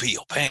unless you pee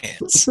your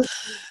pants.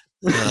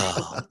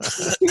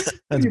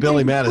 That's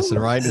Billy Madison,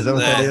 right? Is that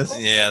what that is?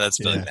 Yeah, that's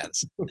Billy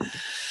Madison.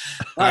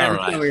 All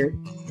right.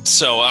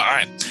 So, all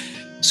right.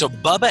 So,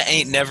 Bubba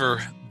ain't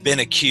never been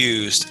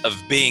accused of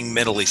being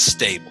mentally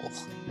stable,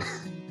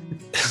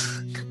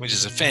 which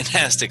is a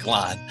fantastic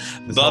line.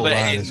 Bubba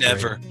ain't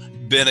never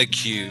been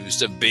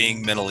accused of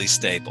being mentally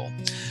stable.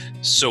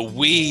 So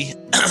we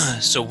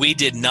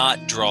did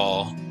not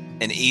draw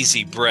an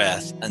easy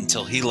breath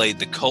until he laid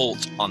the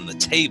Colt on the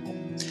table.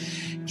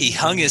 He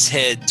hung his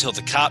head till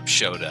the cops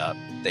showed up.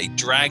 They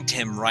dragged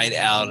him right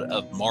out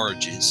of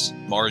Margie's,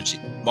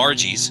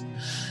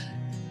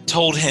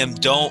 told him,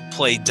 "Don't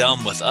play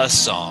dumb with us"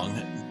 song.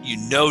 You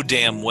know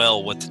damn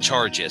well what the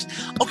charge is.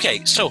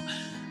 Okay, so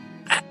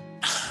I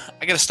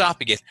got to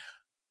stop again.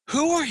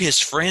 Who are his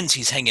friends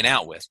he's hanging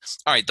out with?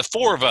 All right, the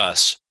 4 of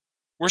us,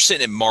 we're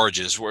sitting at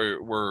Marge's.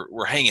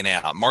 We're hanging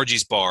out.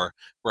 Margie's bar.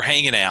 We're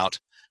hanging out.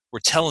 We're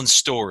telling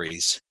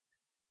stories.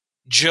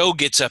 Joe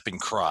gets up and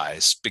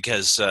cries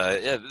because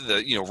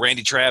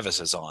Randy Travis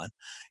is on.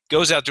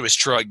 Goes out to his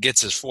truck,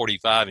 gets his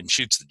 45, and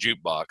shoots the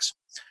jukebox.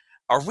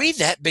 Are we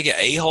that big of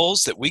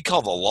a-holes that we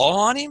call the law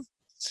on him?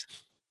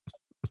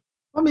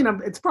 I mean,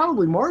 it's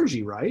probably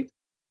Margie, right?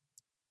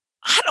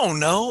 I don't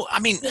know. I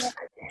mean,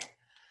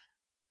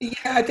 yeah,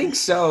 I think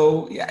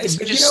so. Yeah,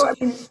 but I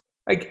mean,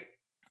 like,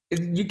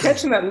 you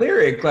catching that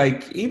lyric?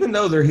 Like, even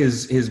though they're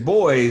his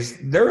boys,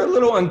 they're a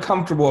little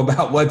uncomfortable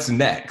about what's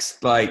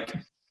next. Like,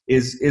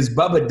 is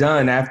Bubba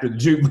done after the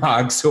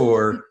jukebox,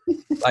 or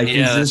like,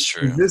 is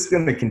this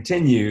going to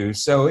continue?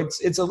 So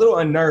it's a little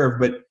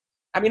unnerved. But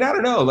I mean, I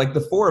don't know. Like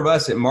the 4 of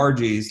us at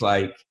Margie's,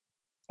 like,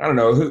 I don't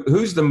know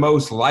who's the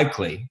most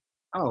likely.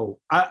 Oh,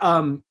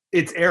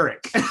 it's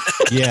Eric.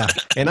 Yeah,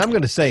 and I'm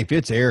going to say if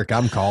it's Eric,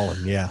 I'm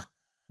calling. Yeah.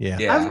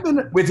 I've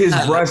been with his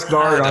brush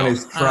guard on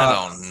his truck.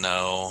 I don't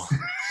know.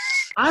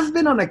 I've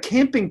been on a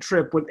camping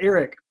trip with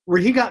Eric where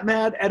he got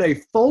mad at a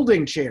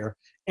folding chair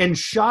and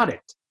shot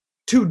it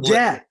to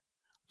death.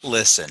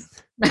 Listen.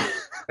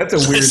 That's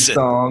a weird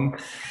song.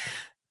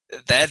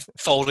 That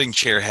folding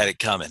chair had it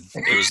coming.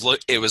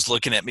 It was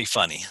looking at me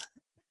funny.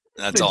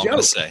 That's all I'm going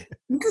to say.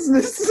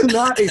 This is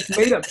not a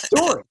made-up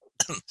story.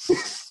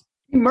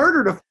 He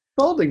murdered a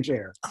folding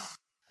chair.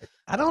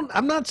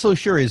 I'm not so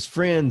sure his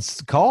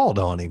friends called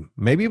on him.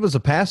 Maybe it was a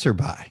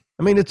passerby.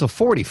 I mean, it's a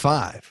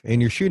 45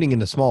 and you're shooting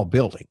in a small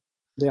building.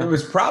 Yeah. It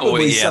was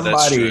probably somebody.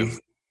 That's true.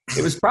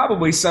 It was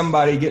probably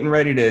somebody getting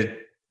ready to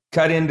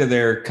cut into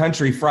their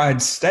country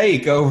fried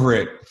steak over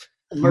at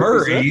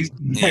Murray's.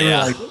 They were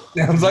Yeah. like,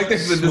 sounds like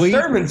there's a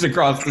disturbance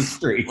across the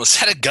street. Was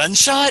that a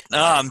gunshot? Oh,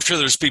 I'm sure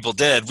there's people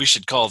dead. We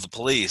should call the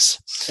police.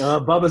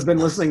 Bubba's been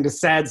listening to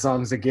sad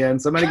songs again.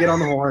 Somebody get on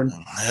the horn.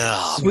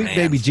 Oh, Sweet man.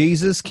 baby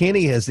Jesus.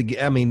 Kenny has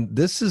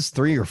this is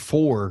 3 or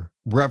 4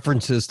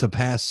 references to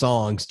past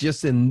songs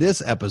just in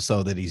this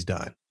episode that he's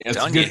done. It's a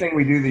Telling good you. thing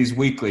we do these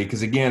weekly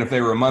because, again, if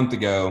they were a month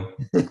ago,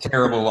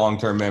 terrible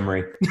long-term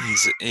memory.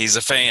 He's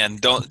a fan.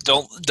 Don't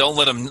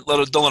let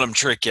him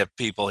trick you,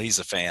 people. He's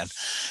a fan.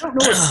 I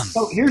don't know.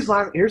 So here's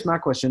my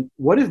question.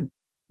 What if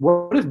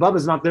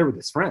Bubba's not there with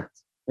his friends?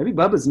 Maybe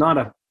Bubba's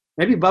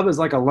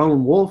like a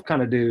lone wolf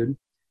kind of dude.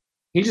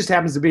 He just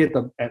happens to be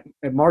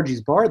at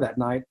Margie's bar that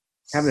night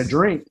having a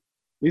drink.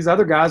 These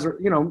other guys are,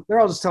 they're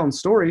all just telling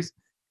stories.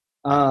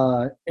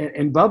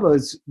 And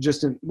Bubba's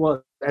just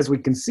as we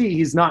can see,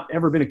 he's not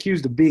ever been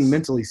accused of being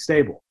mentally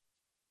stable.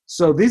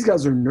 So these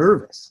guys are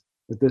nervous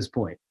at this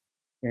point.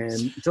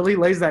 And until he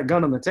lays that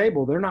gun on the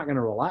table, they're not going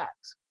to relax.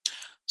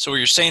 So what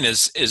you're saying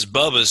is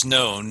Bubba's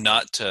known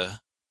not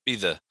to be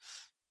the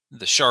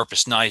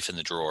sharpest knife in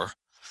the drawer.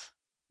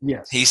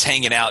 Yes. He's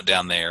hanging out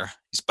down there.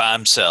 He's by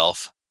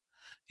himself.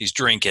 He's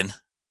drinking.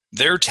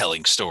 They're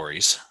telling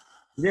stories.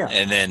 Yeah.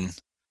 And then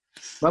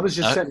Bubba's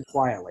just sitting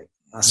quietly.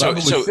 So- Bubba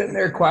was sitting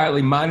there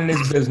quietly minding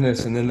his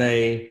business, and then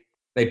they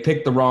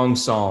picked the wrong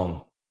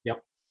song.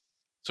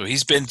 So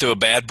he's been through a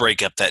bad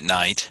breakup that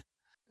night.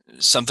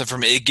 Something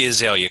from Iggy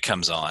Azalea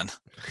comes on,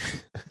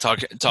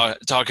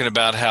 talking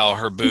about how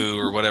her boo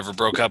or whatever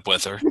broke up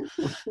with her.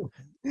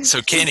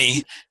 So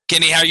Kenny,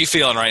 how are you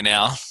feeling right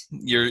now?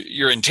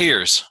 You're in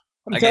tears.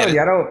 I'm telling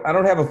you, I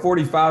don't have a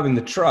 45 in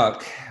the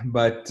truck,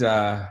 but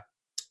I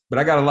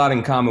got a lot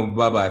in common with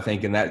Bubba. I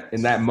think in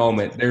that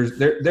moment,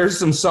 there's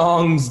some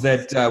songs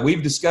that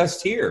we've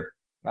discussed here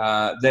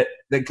that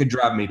could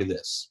drive me to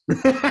this.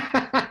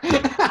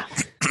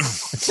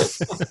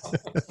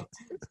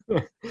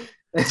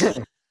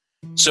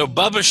 So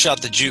Bubba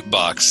shot the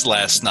jukebox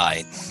last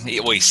night.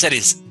 He said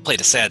he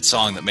played a sad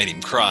song that made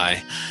him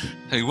cry.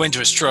 He went to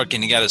his truck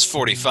and he got his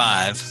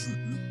 45.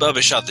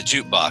 Bubba shot the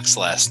jukebox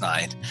last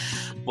night.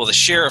 Well, the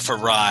sheriff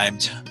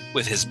arrived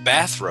with his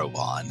bathrobe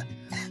on.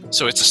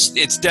 So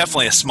it's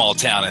definitely a small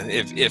town.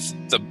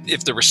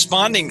 If the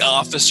responding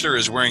officer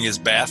is wearing his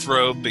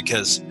bathrobe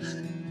because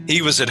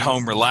he was at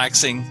home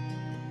relaxing,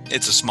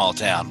 it's a small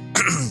town.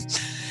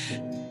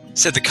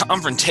 Said the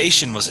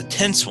confrontation was a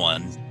tense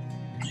one.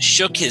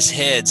 Shook his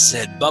head,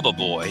 said, "Bubba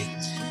boy,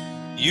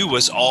 you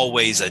was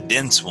always a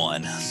dense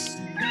one.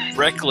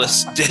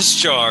 Reckless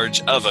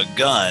discharge of a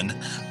gun.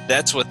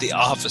 That's what the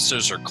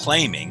officers are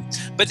claiming."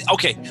 But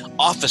okay,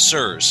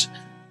 officers.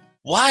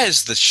 Why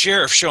is the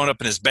sheriff showing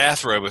up in his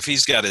bathrobe if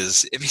he's got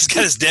his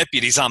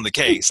deputies on the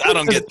case? I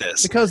don't get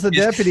this. Because the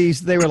deputies,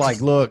 they were like,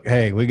 "Look,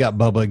 hey, we got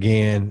Bubba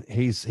again.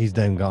 He's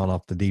done gone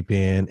off the deep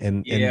end."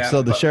 And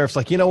so the sheriff's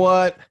like, "You know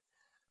what?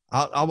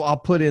 I'll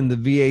put in the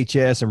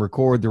VHS and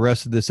record the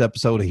rest of this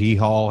episode of Hee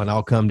Haw, and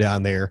I'll come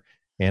down there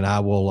and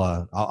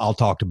I'll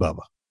talk to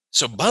Bubba."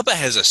 So Bubba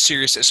has a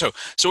serious. So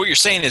what you're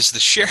saying is the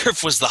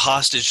sheriff was the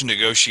hostage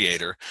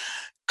negotiator,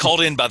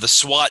 called in by the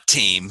SWAT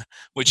team,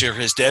 which are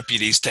his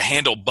deputies, to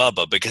handle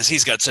Bubba because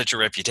he's got such a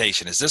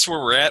reputation. Is this where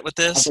we're at with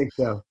I this? think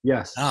so.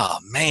 Yes. Oh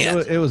man!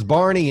 It was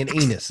Barney and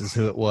Enos is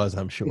who it was,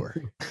 I'm sure.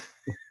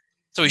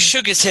 So he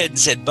shook his head and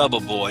said,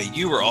 "Bubba boy,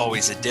 you were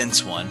always a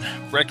dense one.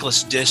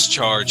 Reckless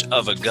discharge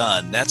of a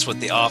gun. That's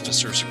what the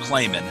officers are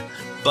claiming."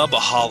 Bubba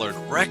hollered,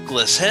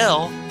 "Reckless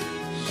hell.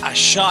 I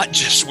shot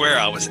just where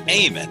I was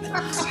aiming."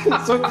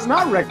 So it's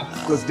not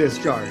reckless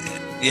discharge.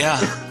 Yeah,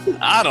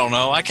 I don't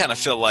know. I kind of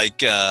feel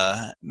like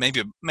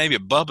maybe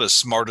Bubba's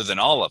smarter than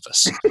all of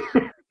us.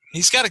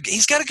 He's got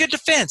a good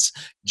defense.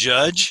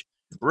 "Judge,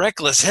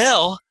 reckless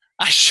hell.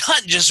 I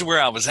shot just where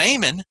I was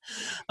aiming.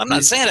 I'm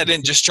not saying I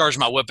didn't discharge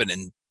my weapon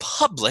in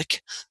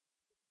public.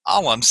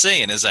 All I'm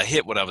saying is I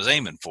hit what I was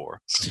aiming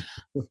for.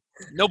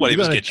 Nobody You're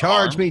was going to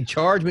getting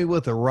charge me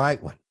with the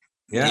right one.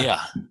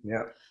 Yeah.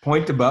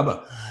 Point to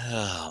Bubba.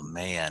 Oh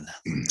man.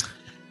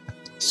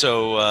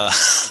 So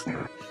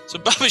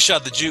Bubba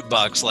shot the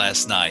jukebox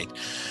last night.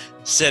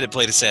 Said it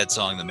played a sad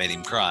song that made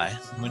him cry.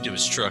 Went to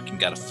his truck and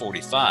got a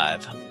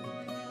 45.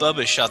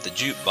 Bubba shot the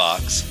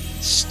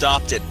jukebox.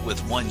 Stopped it with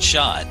one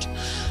shot.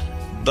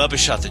 Bubba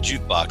shot the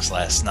jukebox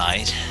last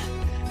night.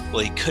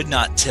 Well, he could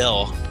not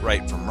tell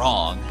right from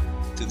wrong.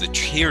 Through the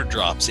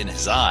teardrops in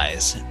his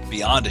eyes,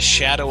 beyond a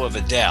shadow of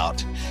a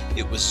doubt,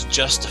 it was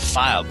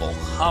justifiable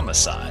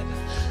homicide.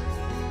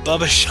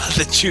 Bubba shot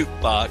the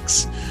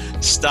jukebox.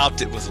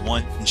 Stopped it with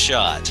one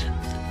shot.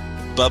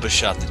 Bubba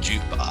shot the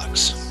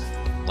jukebox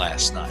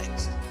last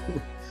night.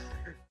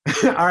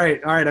 All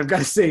right. I've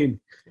got a scene.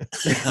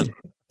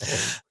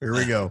 Here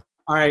we go.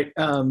 All right.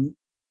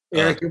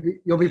 Eric,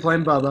 you'll be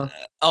playing Bubba.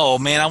 Oh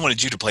man, I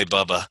wanted you to play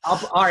Bubba.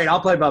 I'll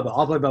play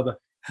Bubba.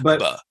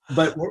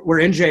 But we're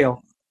in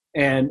jail,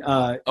 and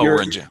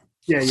we're in jail.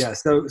 Yeah.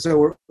 So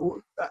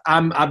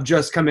I've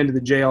just come into the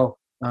jail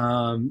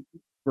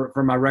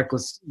for my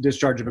reckless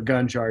discharge of a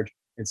gun charge,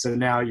 and so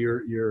now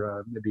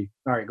you're maybe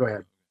all right. Go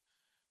ahead.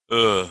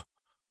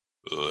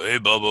 Hey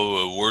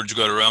Bubba, words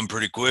got around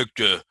pretty quick.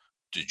 Did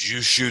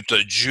you shoot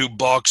the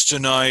jukebox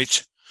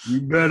tonight? You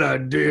bet I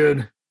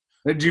did.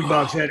 That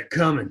jukebox had it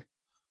coming.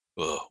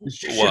 You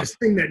should have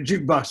seen that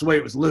jukebox the way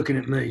it was looking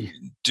at me.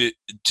 Did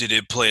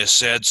it play a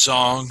sad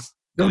song?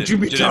 Don't you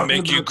be talking about this. Did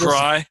it make you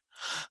cry?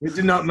 It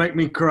did not make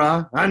me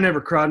cry. I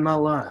never cried in my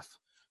life.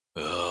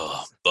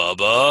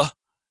 Bubba,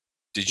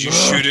 did you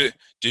shoot it?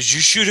 Did you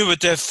shoot it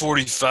with that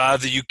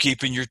 .45 that you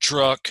keep in your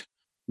truck?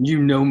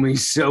 You know me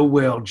so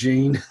well,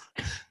 Gene.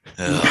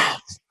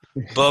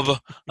 Bubba,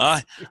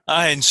 I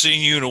hadn't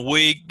seen you in a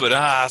week, but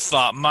I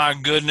thought, my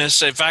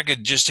goodness, if I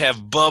could just have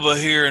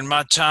Bubba here in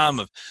my time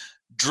of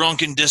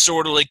drunken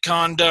disorderly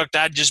conduct,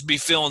 I'd just be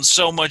feeling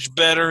so much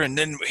better. And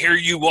then here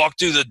you walk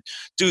through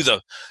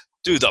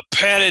the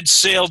padded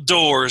cell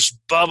doors.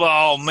 Bubba,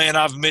 oh man,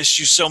 I've missed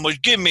you so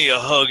much. Give me a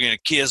hug and a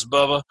kiss,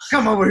 Bubba.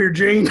 Come over here,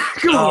 Gene.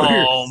 Come over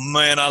here. Oh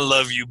man, I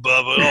love you,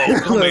 Bubba. Oh,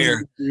 come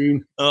here.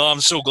 You,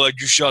 I'm so glad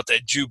you shot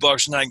that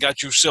jukebox tonight and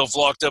got yourself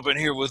locked up in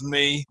here with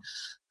me.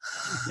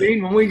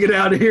 Gene, when we get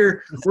out of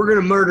here, we're going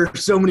to murder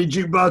so many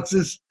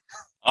jukeboxes.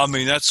 I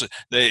mean,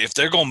 if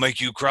they're going to make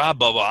you cry,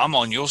 Bubba, I'm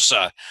on your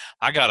side.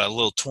 I got a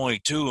little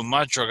 22 in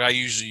my truck. I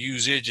usually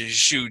use it to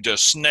shoot the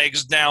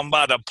snakes down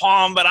by the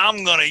pond, but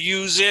I'm going to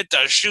use it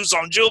to shoot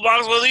some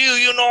jukebox with you.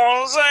 You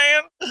know what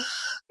I'm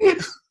saying?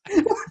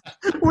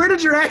 Where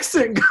did your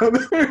accent come?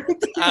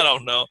 I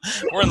don't know.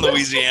 We're in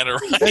Louisiana,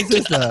 right?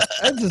 That's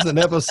just an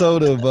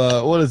episode of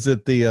what is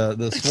it?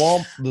 The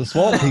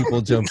swamp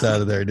people jumped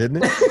out of there,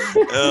 didn't it?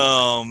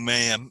 Oh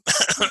man.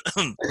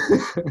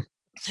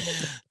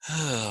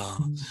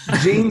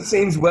 Gene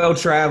seems well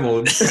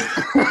traveled.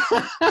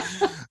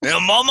 Now,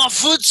 Mama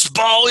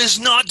Football is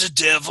not the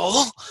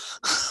devil.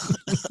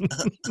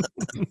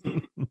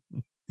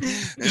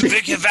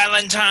 Vicky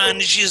Valentine,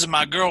 she's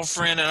my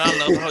girlfriend, and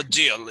I love her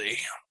dearly.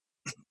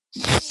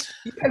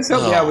 You guys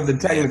help me out with the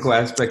technical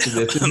aspect of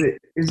this.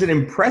 Is it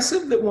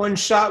impressive that one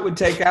shot would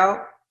take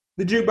out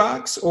the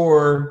jukebox,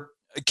 or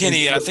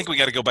Kenny? I think we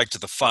got to go back to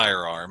the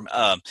firearm.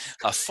 A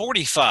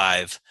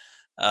 .45.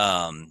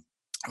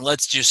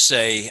 Let's just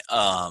say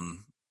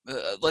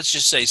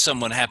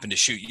someone happened to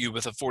shoot you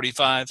with a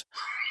 .45.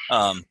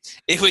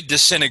 It would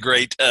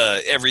disintegrate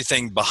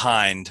everything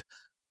behind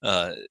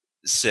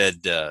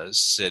said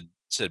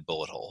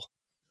bullet hole.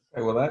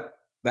 Okay, well,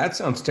 that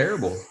sounds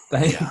terrible.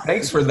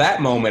 Thanks for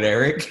that moment,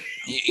 Eric.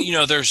 You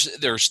know,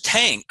 there's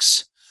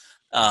tanks,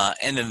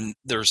 and then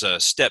there's a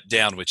step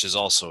down, which is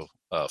also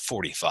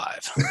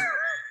 45.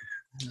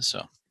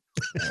 So.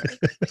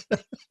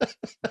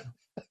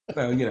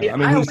 Well, you know, I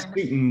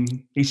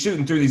mean, he's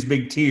shooting through these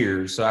big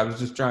tears. So I was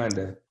just trying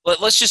to.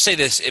 Let's just say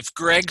this: if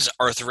Greg's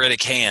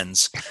arthritic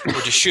hands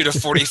were to shoot a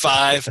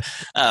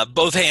 .45,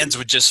 both hands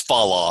would just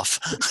fall off.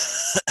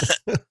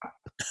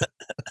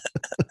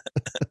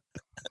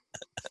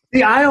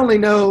 See, I only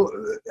know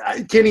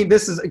Kenny.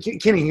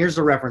 Kenny. Here's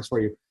the reference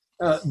for you: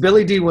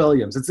 Billy D.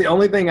 Williams. It's the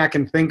only thing I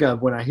can think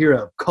of when I hear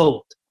a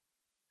Colt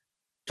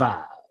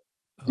 5.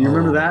 Do you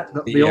remember that?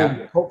 The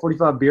old Colt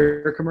 45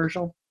 beer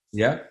commercial?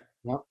 Yeah.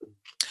 Yep.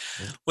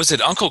 Was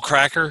it Uncle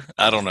Cracker?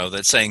 I don't know.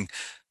 That saying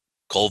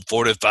Colt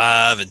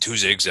 45 and 2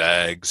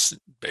 zigzags.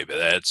 Baby,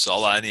 that's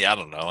all I need. I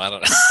don't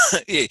know.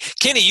 Yeah,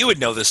 Kenny, you would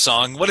know this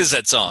song. What is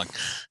that song?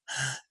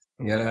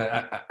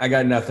 Yeah, I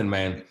got nothing,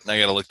 man. I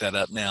got to look that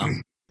up now.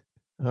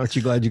 Aren't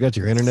you glad you got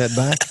your internet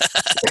back?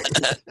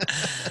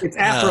 It's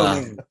Afro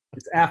Man.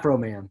 It's Afro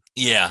Man.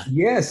 Yeah.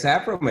 Yes,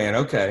 Afro Man.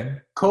 Okay.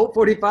 Colt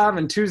 45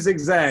 and 2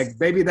 zigzag.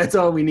 Baby, that's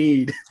all we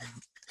need.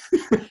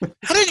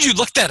 How did you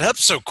look that up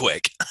so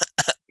quick?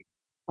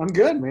 I'm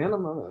good, man.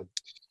 I'm a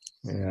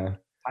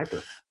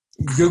typer.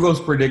 Google's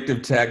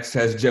predictive text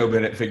has Joe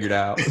Bennett figured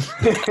out.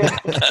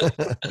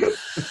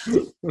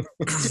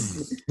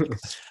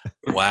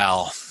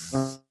 Wow.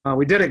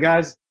 We did it,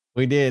 guys.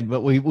 We did,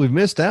 but we've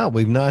missed out.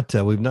 We've not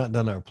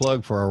done our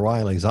plug for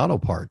O'Reilly's Auto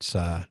Parts.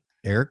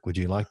 Eric, would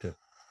you like to?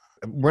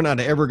 We're not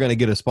ever going to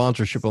get a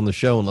sponsorship on the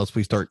show unless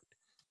we start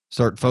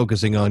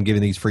focusing on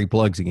giving these free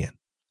plugs again.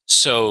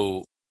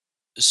 So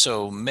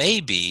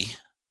maybe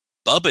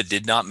Bubba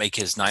did not make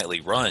his nightly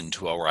run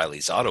to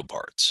O'Reilly's Auto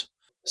Parts.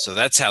 So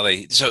that's how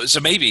they. So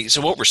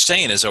what we're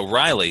saying is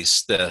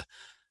O'Reilly's, the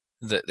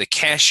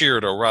cashier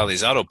at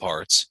O'Reilly's Auto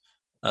Parts,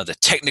 the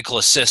technical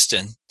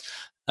assistant,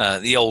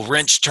 the old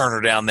wrench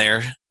turner down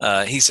there.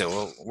 He said,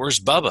 "Well, where's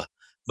Bubba?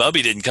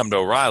 Bubby didn't come to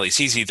O'Reilly's.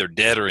 He's either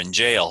dead or in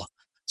jail."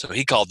 So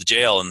he called the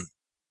jail, and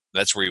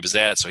that's where he was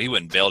at. So he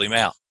went and bailed him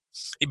out.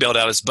 He bailed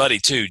out his buddy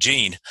too,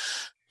 Gene,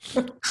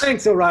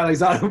 Thanks,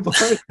 O'Reilly's Auto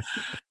Parts.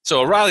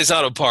 So O'Reilly's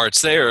Auto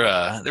Parts,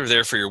 they're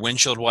there for your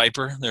windshield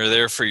wiper. They're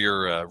there for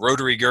your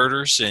rotary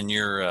girders and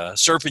your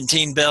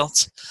serpentine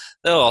belts.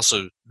 They'll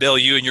also bail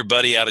you and your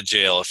buddy out of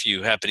jail if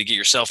you happen to get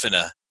yourself in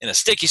a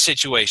sticky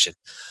situation.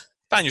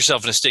 Find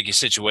yourself in a sticky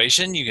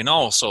situation, you can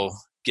also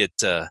get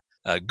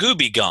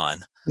Gooby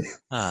Gone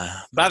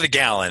by the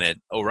gallon at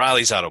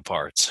O'Reilly's Auto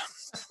Parts.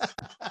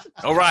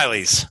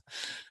 O'Reilly's,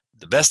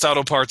 the best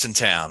auto parts in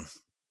town.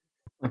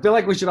 I feel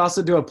like we should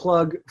also do a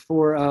plug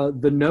for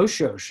the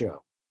No-Show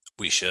show.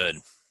 We should.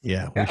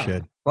 Yeah, we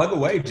should. Plug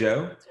away,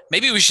 Joe.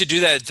 Maybe we should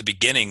do that at the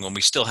beginning when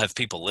we still have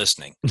people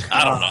listening.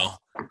 I don't know.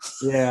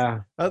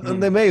 Yeah.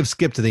 They may have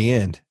skipped to the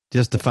end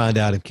just to find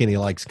out if Kenny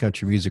likes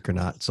country music or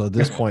not. So at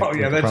this point, Oh,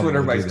 yeah, that's what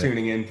everybody's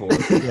tuning in for.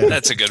 Yeah.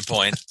 That's a good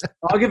point.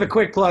 I'll give a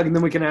quick plug and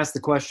then we can ask the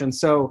question.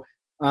 So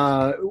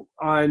on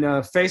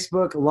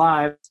Facebook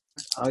Live,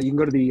 you can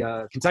go to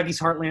the Kentucky's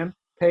Heartland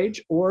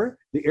page or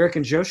the Eric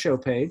and Joe Show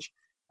page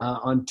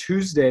on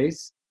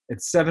Tuesdays at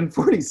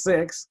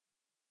 7:46,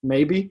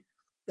 maybe.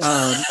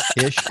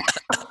 Ish.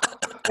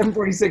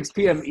 7:46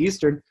 p.m.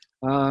 Eastern.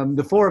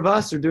 The four of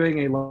us are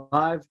doing a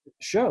live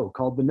show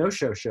called the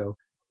No-Show Show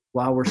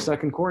while we're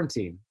stuck in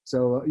quarantine.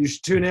 So you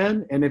should tune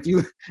in, and if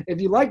you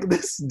like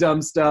this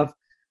dumb stuff,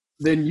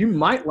 then you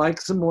might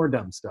like some more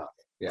dumb stuff.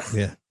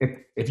 Yeah.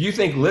 If you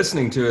think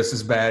listening to us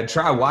is bad,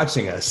 try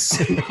watching us.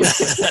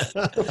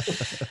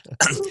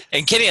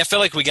 And Kenny, I feel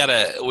like we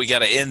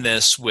gotta end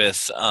this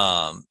with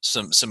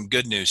some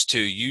good news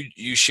too.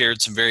 You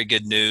shared some very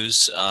good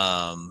news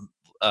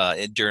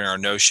during our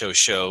No-Show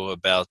show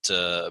about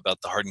the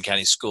Hardin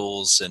County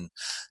schools and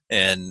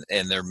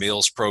their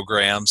meals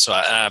program. So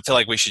I feel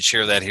like we should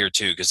share that here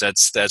too, because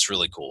that's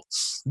really cool.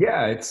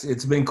 Yeah,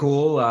 it's been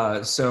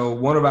cool. So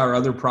one of our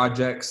other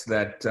projects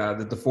that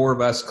the four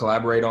of us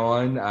collaborate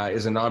on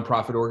is a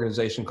nonprofit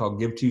organization called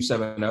Give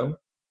 270.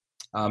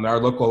 Our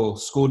local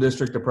school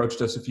district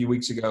approached us a few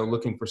weeks ago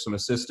looking for some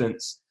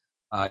assistance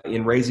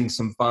in raising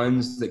some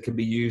funds that could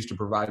be used to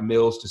provide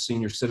meals to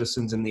senior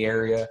citizens in the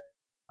area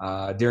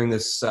during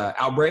this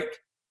outbreak.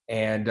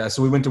 And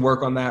so we went to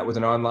work on that with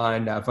an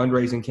online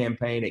fundraising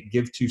campaign at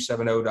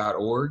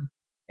give270.org.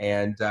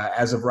 And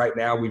as of right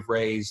now, we've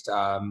raised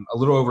a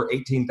little over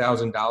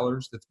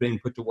 $18,000 that's being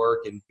put to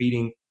work in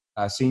feeding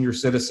senior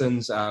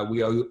citizens.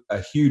 We owe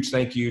a huge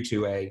thank you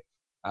to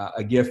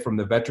a gift from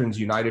the Veterans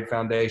United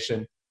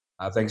Foundation.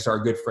 Thanks to our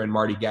good friend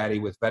Marty Gaddy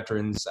with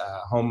Veterans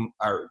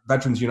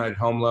United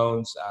Home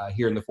Loans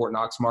here in the Fort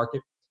Knox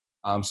market.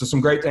 So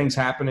some great things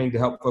happening to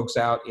help folks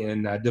out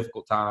in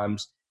difficult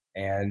times.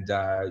 And,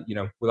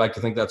 we like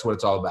to think that's what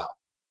it's all about.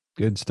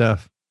 Good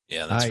stuff.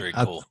 Yeah, that's very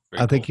cool.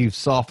 I think you've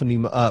softened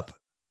him up,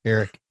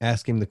 Eric.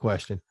 Ask him the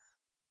question.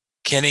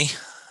 Kenny,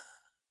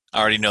 I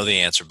already know the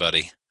answer,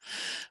 buddy.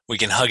 We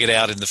can hug it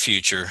out in the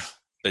future,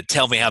 but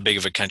tell me how big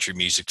of a country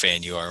music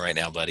fan you are right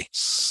now, buddy.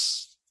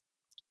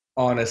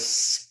 On a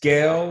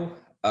scale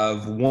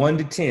of 1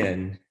 to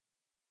 10,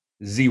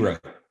 0.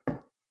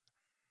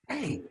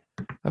 Hey.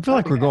 I feel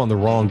like we're going the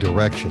wrong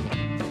direction.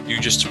 You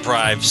just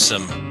deprived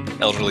some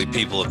elderly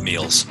people of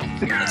meals.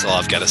 That's all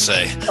I've got to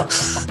say. No.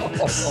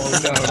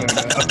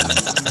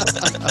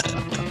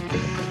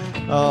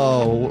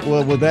 Oh,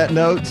 well, with that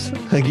note,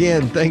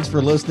 again, thanks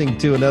for listening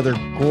to another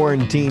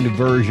quarantined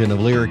version of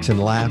Lyrics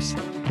and Laughs.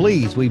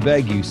 Please, we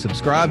beg you,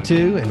 subscribe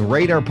to and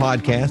rate our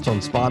podcast on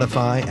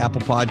Spotify,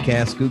 Apple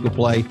Podcasts, Google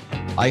Play,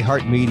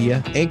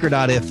 iHeartMedia,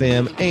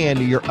 Anchor.fm, and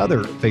your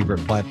other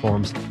favorite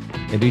platforms.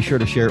 And be sure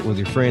to share it with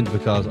your friends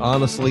because,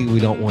 honestly, we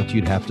don't want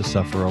you to have to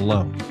suffer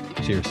alone.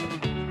 Seriously.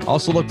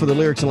 Also, look for the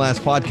Lyrics and Laughs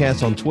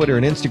podcast on Twitter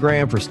and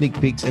Instagram for sneak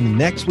peeks in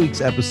next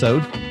week's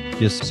episode.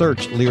 Just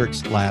search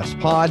Lyrics Laughs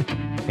Pod.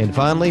 And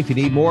finally, if you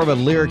need more of a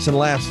Lyrics and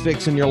Laughs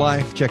fix in your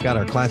life, check out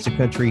our Classic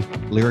Country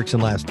Lyrics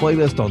and Laughs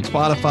playlist on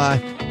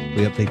Spotify.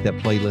 We update that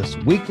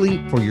playlist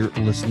weekly for your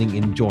listening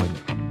enjoyment.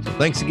 So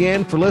thanks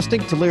again for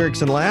listening to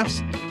Lyrics and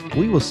Laughs.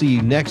 We will see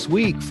you next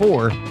week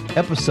for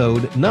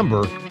episode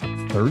number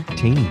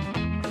 13.